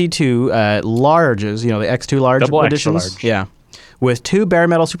 EC2 larges, the X2 large Double editions. Extra large. Yeah. With 2 bare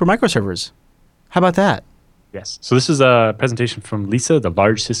metal supermicro servers. How about that? Yes. So this is a presentation from LISA, the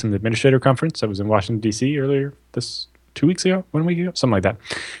Large System Administrator Conference that was in Washington, D.C. earlier 2 weeks ago, 1 week ago, something like that.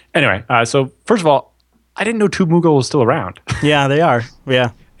 Anyway, so first of all, I didn't know TubeMogul was still around. Yeah, they are.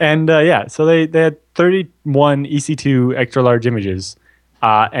 Yeah. And so they had 31 EC2 extra large images.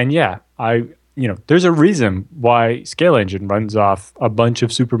 There's a reason why Scale Engine runs off a bunch of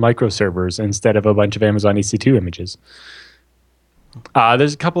Supermicro servers instead of a bunch of Amazon EC2 images.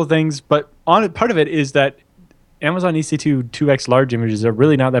 There's a couple of things, but part of it is that Amazon EC2 2x large images are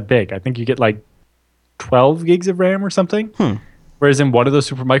really not that big. I think you get 12 gigs of RAM or something. Whereas in one of those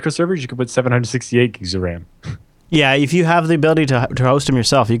Supermicro servers, you could put 768 gigs of RAM. Yeah, if you have the ability to host them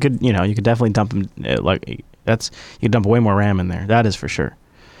yourself, you could definitely dump them. You could dump way more RAM in there. That is for sure.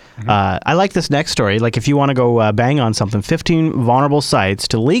 Mm-hmm. I like this next story. If you want to go bang on something, 15 vulnerable sites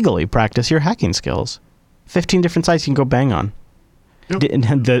to legally practice your hacking skills. 15 different sites you can go bang on. Yep.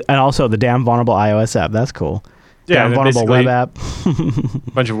 And also the damn vulnerable iOS app. That's cool. Yeah, damn vulnerable web app.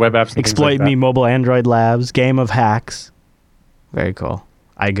 A bunch of web apps. And Exploit Me Mobile Android Labs. Game of Hacks. Very cool.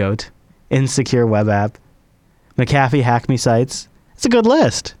 iGoat. Insecure web app. McAfee Hack Me sites. It's a good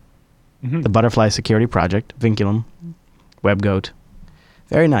list. Mm-hmm. The Butterfly Security Project. Vinculum. WebGoat.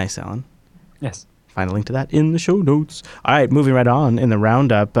 Very nice, Alan. Yes. Find a link to that in the show notes. All right, moving right on in the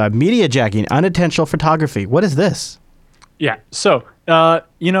roundup. Media jacking, unintentional photography. What is this? Yeah. So,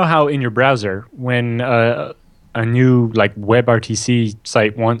 you know how in your browser, when a new WebRTC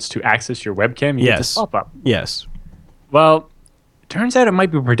site wants to access your webcam, you get this pop-up. Yes. Well, it turns out it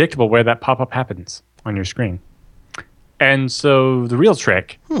might be predictable where that pop-up happens on your screen. And so the real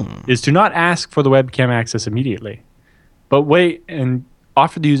trick is to not ask for the webcam access immediately, but wait and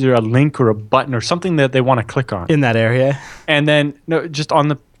offer the user a link or a button or something that they want to click on. In that area? And then, no, just on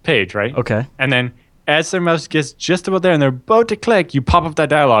the page, right? Okay. And then as their mouse gets just about there and they're about to click, you pop up that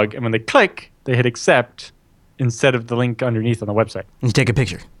dialog. And when they click, they hit accept instead of the link underneath on the website. You take a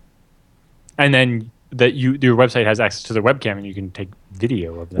picture. And then that your website has access to their webcam and you can take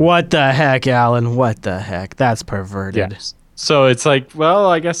video of them. What the heck, Alan? What the heck? That's perverted. Yes. So it's like, well,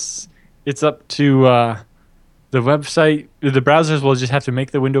 I guess it's up to the website. The browsers will just have to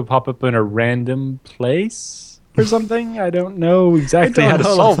make the window pop up in a random place or something. I don't know exactly how to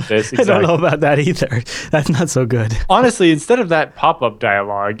solve this. Exactly. I don't know about that either. That's not so good. Honestly, instead of that pop-up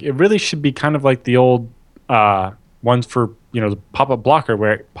dialog, it really should be kind of like the old ones for, the pop-up blocker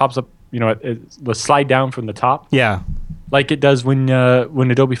where it pops up, the slide down from the top. Yeah. Like it does when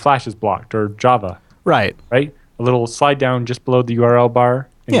Adobe Flash is blocked or Java. Right. Right? A little slide down just below the URL bar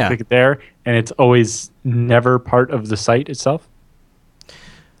and you click it there, and it's always never part of the site itself.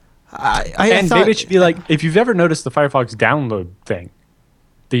 I thought, maybe it should be like, if you've ever noticed the Firefox download thing,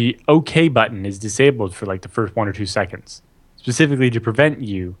 the OK button is disabled for like the first 1 or 2 seconds, specifically to prevent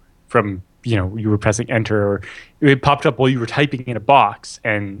you from, you were pressing enter, or it popped up while you were typing in a box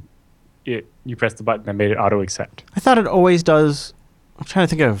and you pressed the button that made it auto accept. I thought it always does. I'm trying to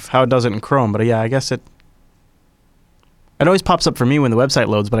think of how it does it in Chrome, but yeah, I guess it always pops up for me when the website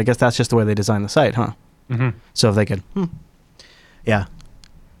loads, but I guess that's just the way they designed the site, huh? Mm-hmm. So if they could, yeah.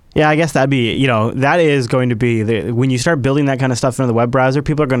 Yeah, I guess that'd be, that is going to be, when you start building that kind of stuff into the web browser,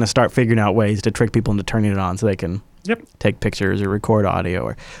 people are going to start figuring out ways to trick people into turning it on so they can take pictures or record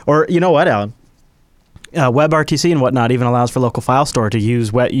audio. Or you know what, Alan? WebRTC and whatnot even allows for local file store to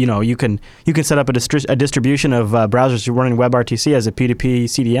use, you can set up a distribution of browsers running WebRTC as a P2P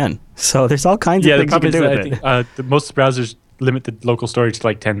CDN. So there's all kinds of things you can do with it. I think most browsers limit the local storage to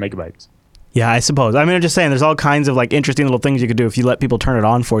like 10 megabytes. Yeah, I suppose. I mean, I'm just saying there's all kinds of like interesting little things you could do if you let people turn it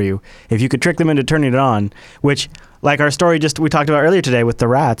on for you. If you could trick them into turning it on, which, like our story we talked about earlier today with the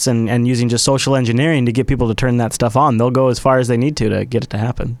rats and using just social engineering to get people to turn that stuff on, they'll go as far as they need to get it to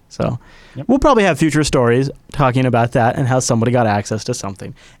happen. So we'll probably have future stories talking about that and how somebody got access to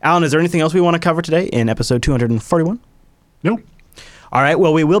something. Alan, is there anything else we want to cover today in episode 241? No. All right,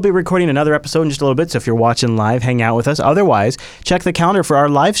 well, we will be recording another episode in just a little bit, so if you're watching live, hang out with us. Otherwise, check the calendar for our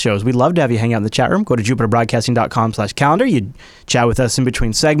live shows. We'd love to have you hang out in the chat room. Go to jupiterbroadcasting.com/calendar. You chat with us in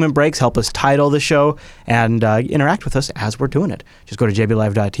between segment breaks, help us title the show, and interact with us as we're doing it. Just go to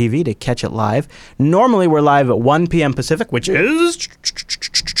jblive.tv to catch it live. Normally, we're live at 1 p.m. Pacific, which is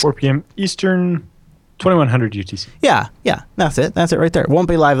 4 p.m. Eastern, 2100 UTC. Yeah, that's it. That's it right there. Won't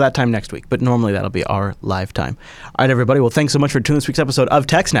be live that time next week, but normally that'll be our live time. All right, everybody. Well, thanks so much for tuning in this week's episode of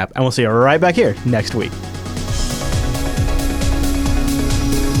TechSNAP, and we'll see you right back here next week.